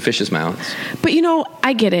dicks in fish's mouths. But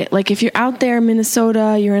I get it. Like if you're out there in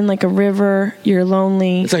Minnesota, you're in like a river, you're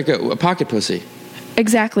lonely. It's like a pocket pussy.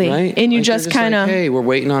 Exactly. Right? And you like just kind of... hey, we're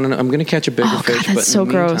waiting on I'm going to catch a bigger fish, but so in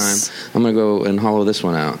the meantime, gross. I'm going to go and hollow this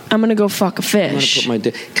one out. I'm going to go fuck a fish. I'm going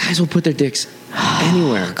to put my dick... Guys will put their dicks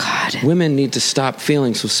anywhere. Oh, God. Women need to stop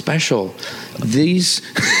feeling so special. These...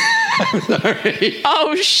 I'm sorry.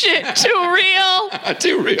 Oh, shit. Too real.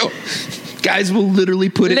 Too real. Guys will literally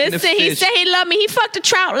put it in a Listen, fish. he said he loved me. He fucked a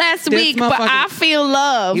trout last week, but I feel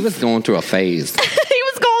love. He was going through a phase. He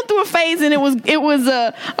was going through a phase, and it was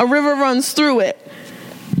a river runs through it.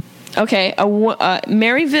 Okay,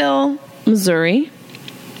 Maryville, Missouri.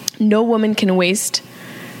 No woman can waste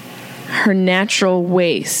her natural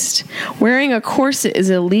waist. Wearing a corset is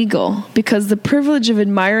illegal because the privilege of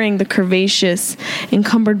admiring the curvaceous,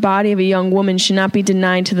 encumbered body of a young woman should not be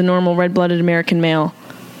denied to the normal red-blooded American male.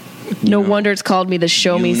 No wonder it's called me the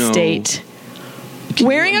show me state.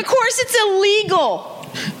 Wearing a corset's illegal.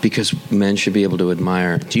 Because men should be able to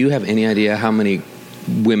admire. Do you have any idea how many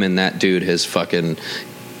women that dude has fucking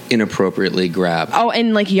inappropriately grabbed? Oh,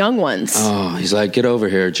 and like young ones. Oh, he's like, get over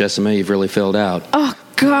here, Jessima, you've really filled out. Oh,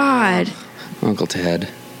 God. Uncle Ted.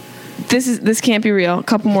 This can't be real. A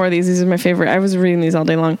couple more of these. These are my favorite. I was reading these all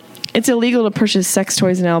day long. It's illegal to purchase sex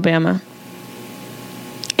toys in Alabama.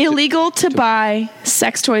 Illegal to buy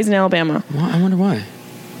sex toys in Alabama. Well, I wonder why.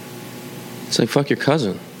 It's like, fuck your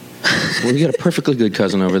cousin. Well, you got a perfectly good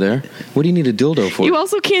cousin over there. What do you need a dildo for? You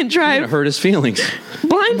also can't You're drive gonna hurt his feelings.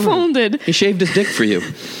 blindfolded. He shaved his dick for you.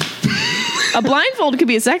 A blindfold could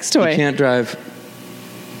be a sex toy. You can't drive.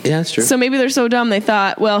 Yeah, that's true. So maybe they're so dumb they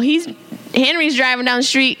thought, well, Henry's driving down the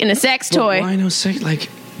street in a sex toy. Why no sex? Like,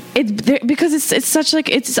 because it's such like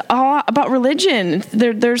it's all about religion.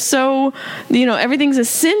 They're so, everything's a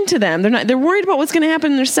sin to them. They're worried about what's going to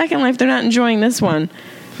happen in their second life. They're not enjoying this one.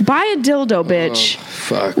 Buy a dildo, bitch. Oh,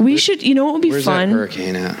 fuck. We should. You know what would be where's fun? Where's that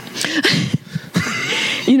hurricane at?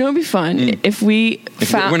 You know what would be fun if we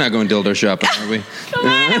found. We're not going dildo shopping, are we? Come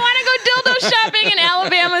on, I want to go dildo shopping in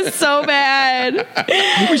Alabama so bad.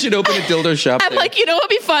 We should open a dildo shop. I'm like, you know what would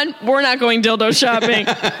be fun? We're not going dildo shopping.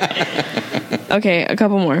 Okay, a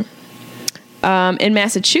couple more. In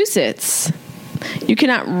Massachusetts, you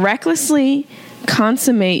cannot recklessly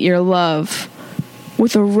consummate your love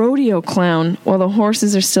with a rodeo clown while the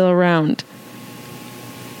horses are still around.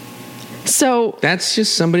 So that's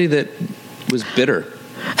just somebody that was bitter.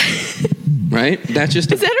 Right? That's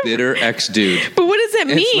just a bitter ex-dude. But what does that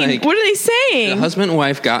mean? Like, what are they saying? The husband and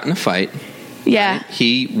wife got in a fight. Yeah. Right?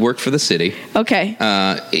 He worked for the city. Okay.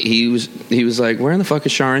 He was like, where in the fuck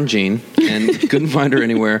is Sharon Jean? And couldn't find her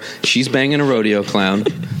anywhere. She's banging a rodeo clown.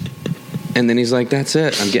 And then he's like, that's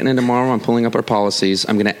it. I'm getting in tomorrow. I'm pulling up our policies.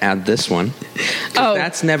 I'm going to add this one. Oh,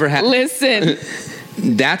 that's never happened. Listen.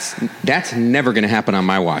 That's never going to happen on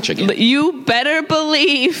my watch again. You better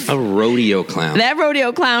believe. A rodeo clown. That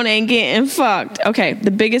rodeo clown ain't getting fucked. Okay,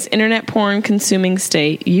 the biggest internet porn consuming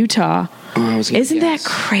state, Utah. Oh, Isn't that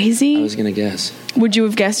crazy? I was going to guess. Would you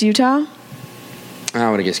have guessed Utah? I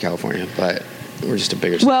would have guessed California, but we're just a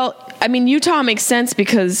bigger state. Well, I mean, Utah makes sense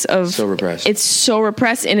because of... So repressed. It's so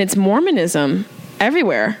repressed, and it's Mormonism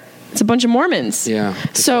everywhere. It's a bunch of Mormons. Yeah.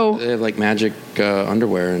 So... They have, like, magic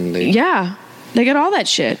underwear, and they... Yeah. They get all that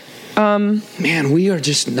shit. Man, we are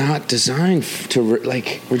just not designed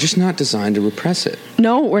we're just not designed to repress it.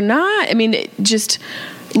 No, we're not. I mean, just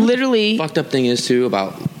literally... The fucked up thing is, too,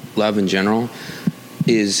 about love in general,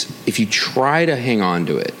 is if you try to hang on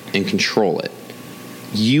to it and control it,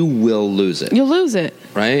 you will lose it. You'll lose it.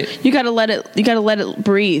 Right? You gotta let it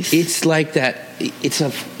breathe. It's like that.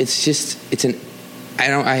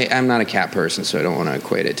 I'm not a cat person, so I don't want to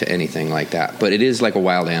equate it to anything like that. But it is like a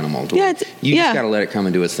wild animal. Yeah, you just got to let it come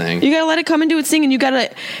and do its thing. You got to let it come and do its thing, and you got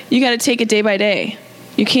to take it day by day.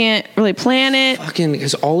 You can't really plan it. Fucking,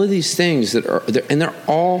 because all of these things they're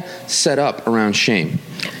all set up around shame.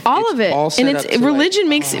 All of it, and religion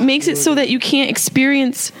makes it so that you can't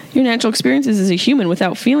experience your natural experiences as a human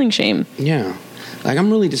without feeling shame. Yeah. Like,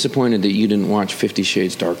 I'm really disappointed that you didn't watch 50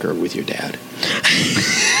 Shades Darker with your dad.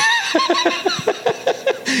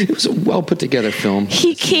 It was a well put together film.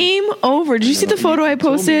 He came over. Did you see the photo I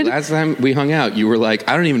posted? Last time we hung out, you were like,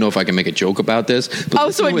 I don't even know if I can make a joke about this.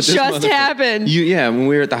 But so it just happened. When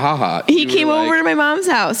we were at the Ha-Ha. He came over to my mom's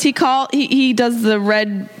house. He does the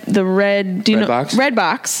red box? Red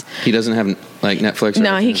box. He doesn't have like Netflix?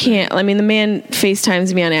 No, he can't. I mean, the man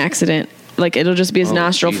FaceTimes me on accident. Like, it'll just be his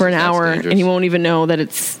nostril for an hour, and he won't even know that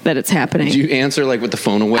it's happening. Do you answer, like, with the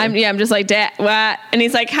phone away? I'm just like, Dad, what? And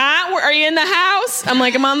he's like, huh? Are you in the house? I'm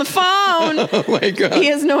like, I'm on the phone. Oh, my God. He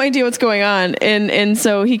has no idea what's going on. And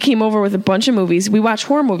so he came over with a bunch of movies. We watch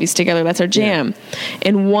horror movies together. That's our jam. Yeah.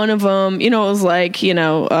 And one of them, it was like,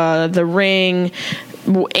 The Ring,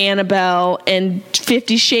 Annabelle, and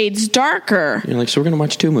 50 Shades Darker. You're like, so we're going to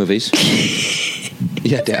watch 2 movies.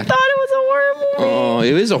 Yeah, Dad. I thought it was a horror movie. Oh,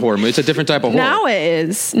 it is a horror movie. It's a different type of horror. Now it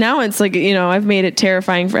is. Now it's like, I've made it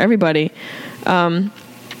terrifying for everybody. The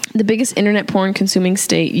biggest internet porn consuming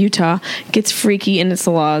state, Utah, gets freaky in its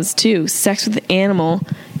laws, too. Sex with an animal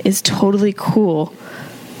is totally cool.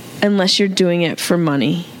 unless you're doing it for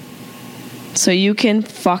money. So you can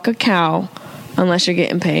fuck a cow unless you're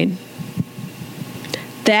getting paid.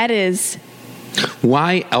 That is...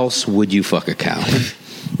 Why else would you fuck a cow?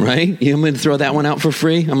 Right? You want me to throw that one out for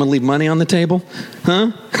free? I'm going to leave money on the table?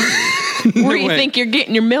 Huh? Where you think you're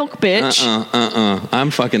getting your milk, bitch?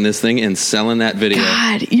 I'm fucking this thing and selling that video.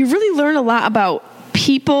 God, you really learn a lot about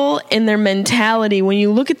people and their mentality when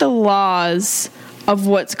you look at the laws of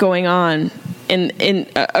what's going on in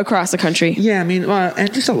across the country. Yeah, I mean,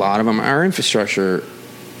 and just a lot of them. Our infrastructure,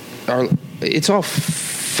 it's all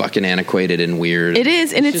fucking antiquated and weird. It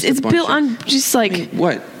is, and it's built on just like... I mean,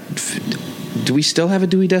 what? Do we still have a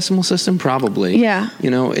Dewey Decimal System? Probably. Yeah.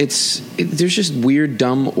 You know, there's just weird,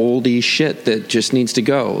 dumb, oldie shit that just needs to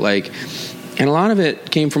go. Like, and a lot of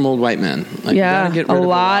it came from old white men. Like, yeah, we gotta get rid a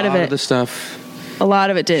lot of it. The stuff. A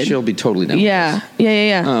lot of it did. She'll be totally done. Yeah,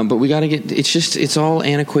 yeah. But we got to get. It's all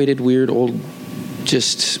antiquated, weird, old,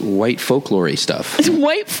 just white folklore stuff. It's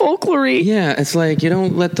white folklore. Yeah, it's like you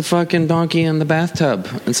don't let the fucking donkey in the bathtub.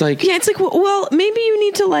 It's like well, maybe you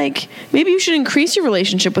need to maybe you should increase your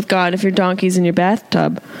relationship with God if your donkey's in your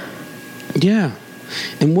bathtub. Yeah.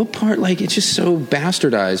 And what part, it's just so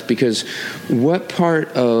bastardized because what part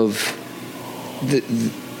of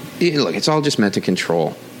look, it's all just meant to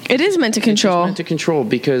control. It is meant to control. It's meant to control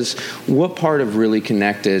because what part of really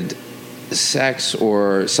connected sex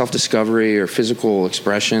or self-discovery or physical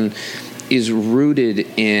expression is rooted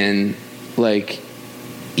in,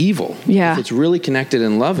 evil? Yeah. If it's really connected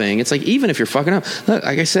and loving, it's like, even if you're fucking up. Look,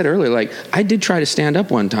 like I said earlier, I did try to stand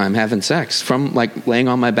up one time having sex from, laying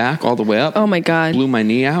on my back all the way up. Oh, my God. Blew my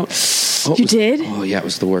knee out. You did? Oh, yeah, it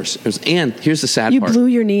was the worst. And here's the sad part. You blew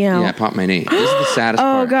your knee out? Yeah, I popped my knee. This is the saddest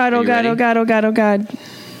part. Oh, God, oh, God, oh, God, oh, God, oh, God.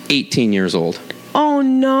 18 years old. Oh,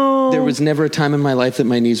 no. There was never a time in my life that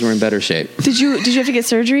my knees were in better shape. Did you have to get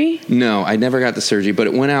surgery? No, I never got the surgery, but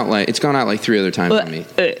it went out it's gone out 3 other times on me.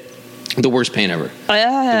 The worst pain ever.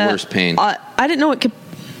 The worst pain. I didn't know it could...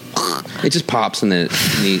 It just pops and the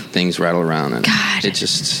knee things rattle around and God. It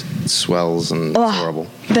just swells and it's horrible.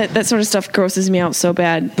 That sort of stuff grosses me out so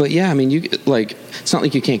bad. But yeah, I mean, it's not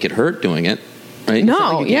like you can't get hurt doing it, right? No, it's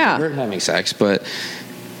not like you yeah. can't get hurt having sex, but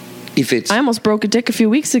if it's... I almost broke a dick a few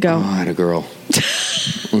weeks ago. Oh, I had a girl.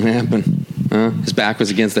 What happened? His back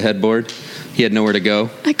was against the headboard. He had nowhere to go.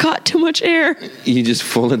 I caught too much air. You just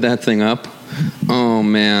folded that thing up. Oh,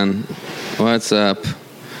 man. What's up?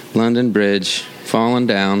 London Bridge. Falling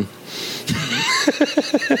down.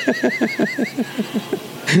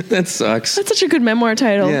 That sucks. That's such a good memoir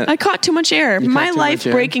title. Yeah. I caught too much air. My life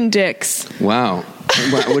breaking dicks. Wow.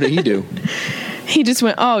 What did he do? He just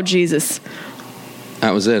went, oh, Jesus.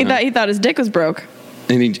 That was it. He thought his dick was broke.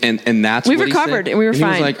 And that's we what recovered he said? and we were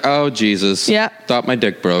fine. He was like, oh, Jesus. Yep. Thought my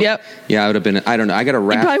dick broke. Yep. Yeah, I would have been, I don't know. I got a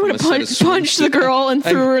rash. You probably would have punched the girl and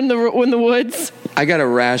threw her in the woods. I got a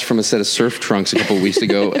rash from a set of surf trunks a couple of weeks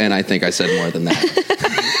ago, and I think I said more than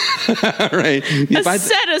that. Right? A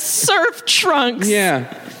set of surf trunks.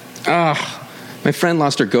 Yeah. My friend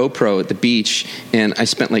lost her GoPro at the beach, and I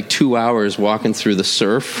spent 2 hours walking through the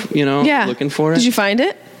surf, looking for it. Did you find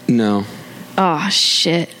it? No. Oh,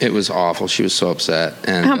 shit. It was awful. She was so upset.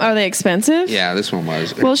 And are they expensive? Yeah, this one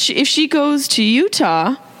was. Well, if she goes to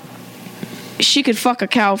Utah, she could fuck a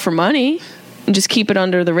cow for money and just keep it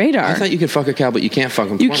under the radar. I thought you could fuck a cow, but you can't fuck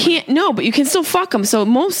them for money. You can't, no, but you can still fuck them. So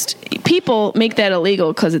most people make that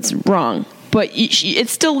illegal because it's wrong. But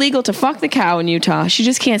it's still legal to fuck the cow in Utah. She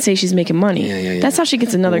just can't say she's making money. Yeah. That's how she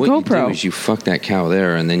gets another GoPro. What you do is you fuck that cow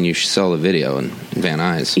there, and then you sell the video in Van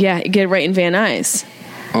Nuys. Yeah, you get it right in Van Nuys.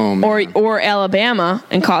 Oh, man. Or Alabama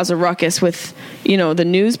and cause a ruckus with, the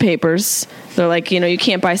newspapers. They're like, you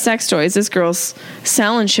can't buy sex toys. This girl's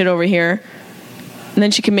selling shit over here. And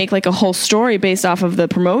then she can make a whole story based off of the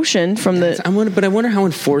promotion from the... I wonder how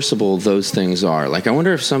enforceable those things are. I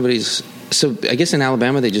wonder if somebody's... So I guess in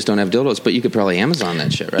Alabama they just don't have dildos, but you could probably Amazon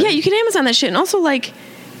that shit, right? Yeah, you can Amazon that shit. And also,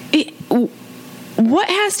 what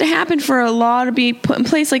has to happen for a law to be put in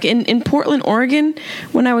place? In Portland, Oregon,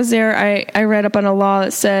 when I was there, I read up on a law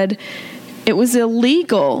that said it was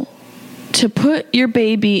illegal to put your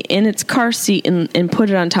baby in its car seat and put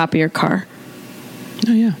it on top of your car.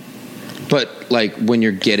 Oh, yeah. But, when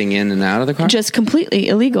you're getting in and out of the car? Just completely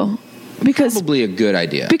illegal. Probably a good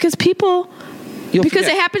idea. Because people... Because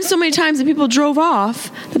it happened so many times that people drove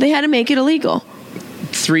off that they had to make it illegal.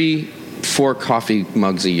 3-4 coffee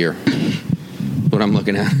mugs a year. What I'm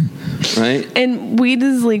looking at, right? And weed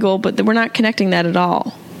is legal, but we're not connecting that at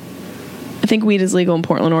all. I think weed is legal in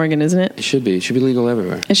Portland, Oregon, isn't it? It should be. It should be legal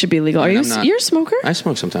everywhere. It should be legal. You're a smoker? I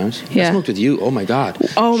smoke sometimes. Yeah. I smoked with you. Oh, my God.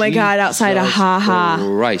 Oh, my God. Outside of Ha Ha.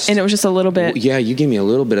 Christ. And it was just a little bit. Yeah, you gave me a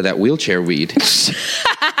little bit of that wheelchair weed.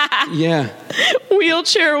 Yeah.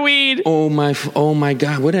 Wheelchair weed. Oh my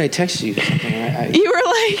God! What did I text you? You were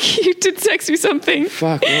like, you did text me something.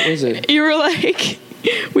 Fuck! What was it? You were like,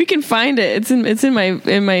 we can find it. It's in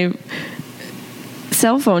my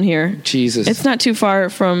cell phone here. Jesus. It's not too far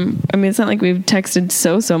from. I mean, it's not like we've texted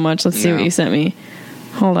so much. Let's see what you sent me.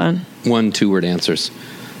 Hold on. 1 2-word answers.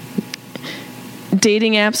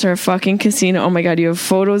 Dating apps are a fucking casino. Oh my God, you have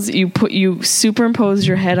photos. You superimpose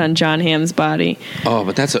your head on John Hamm's body. Oh,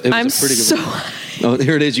 but it was I'm a pretty good so one. Oh,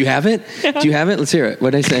 here it is. You have it? Yeah. Do you have it? Let's hear it. What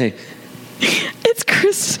did I say? It's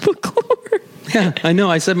Chris McClure. Yeah, I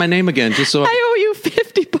know. I said my name again, just so I owe you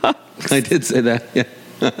 $50. I did say that. Yeah.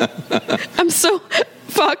 I'm so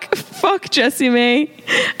fuck Jessie May.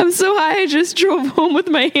 I'm so high I just drove home with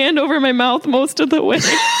my hand over my mouth most of the way.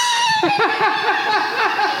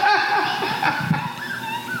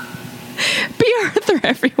 Be Arthur,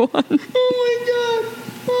 everyone. Oh my God.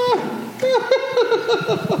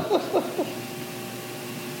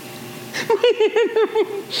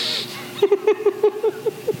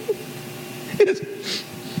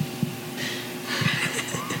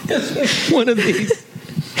 It's one of these.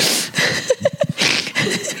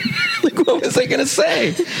 Like, what was I going to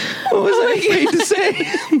say? What was I afraid to say?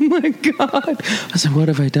 Oh my God. I said, what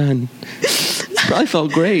have I done? Probably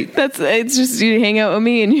felt great. It's just you hang out with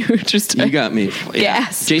me and you just You got me.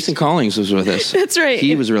 Yes. Jason Collins was with us. That's right.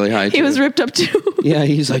 He was really high too. He was ripped up too. Yeah,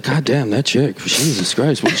 he's like, God damn, that chick. Jesus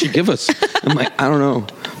Christ, what did she give us? I'm like, I don't know.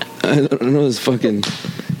 I don't know.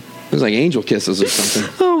 It was like angel kisses or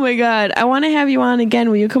something. Oh my God. I want to have you on again.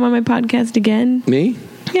 Will you come on my podcast again? Me?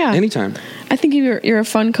 Yeah. Anytime. I think you're a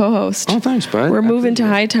fun co-host. Oh, thanks, bud. We're moving to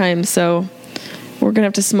high times, so we're going to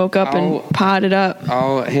have to smoke up and pod it up.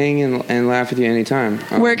 I'll hang and laugh with you anytime.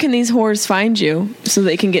 Where can these whores find you so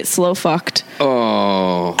they can get slow fucked?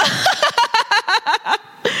 Oh.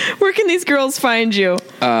 Where can these girls find you?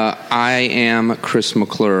 I am Chris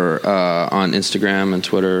McClure on Instagram and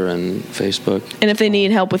Twitter and Facebook. And if they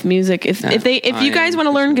need help with music, if you guys want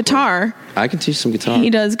to learn guitar, I can teach some guitar.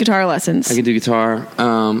 he does guitar lessons. I can do guitar.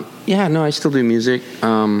 I still do music.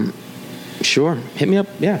 Sure, hit me up.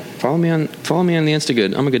 Yeah, follow me on the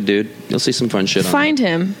Instagood. I'm a good dude. You'll see some fun shit. Find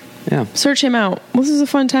him. Yeah, search him out. This is a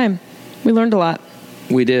fun time. We learned a lot.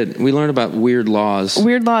 We did. We learned about weird laws.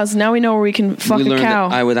 Weird laws. Now we know where we can fuck a cow.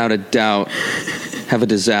 That I, without a doubt, have a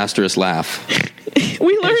disastrous laugh.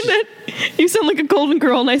 We learned that you sound like a golden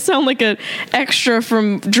girl, and I sound like an extra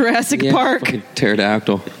from Jurassic Park. Fucking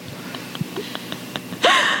pterodactyl.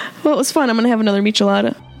 Well, it was fun. I'm going to have another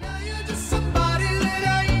michelada.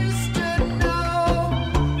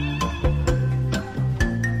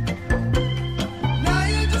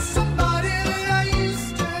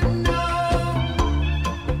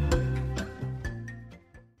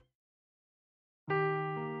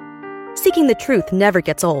 Seeking the truth never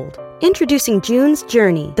gets old. Introducing June's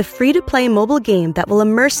Journey, the free-to-play mobile game that will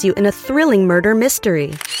immerse you in a thrilling murder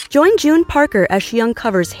mystery. Join June Parker as she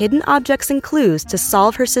uncovers hidden objects and clues to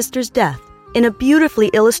solve her sister's death in a beautifully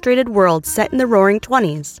illustrated world set in the Roaring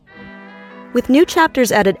 '20s. With new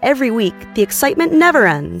chapters added every week, the excitement never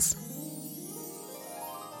ends.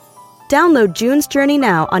 Download June's Journey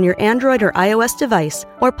now on your Android or iOS device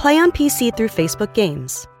or play on PC through Facebook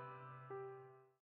Games.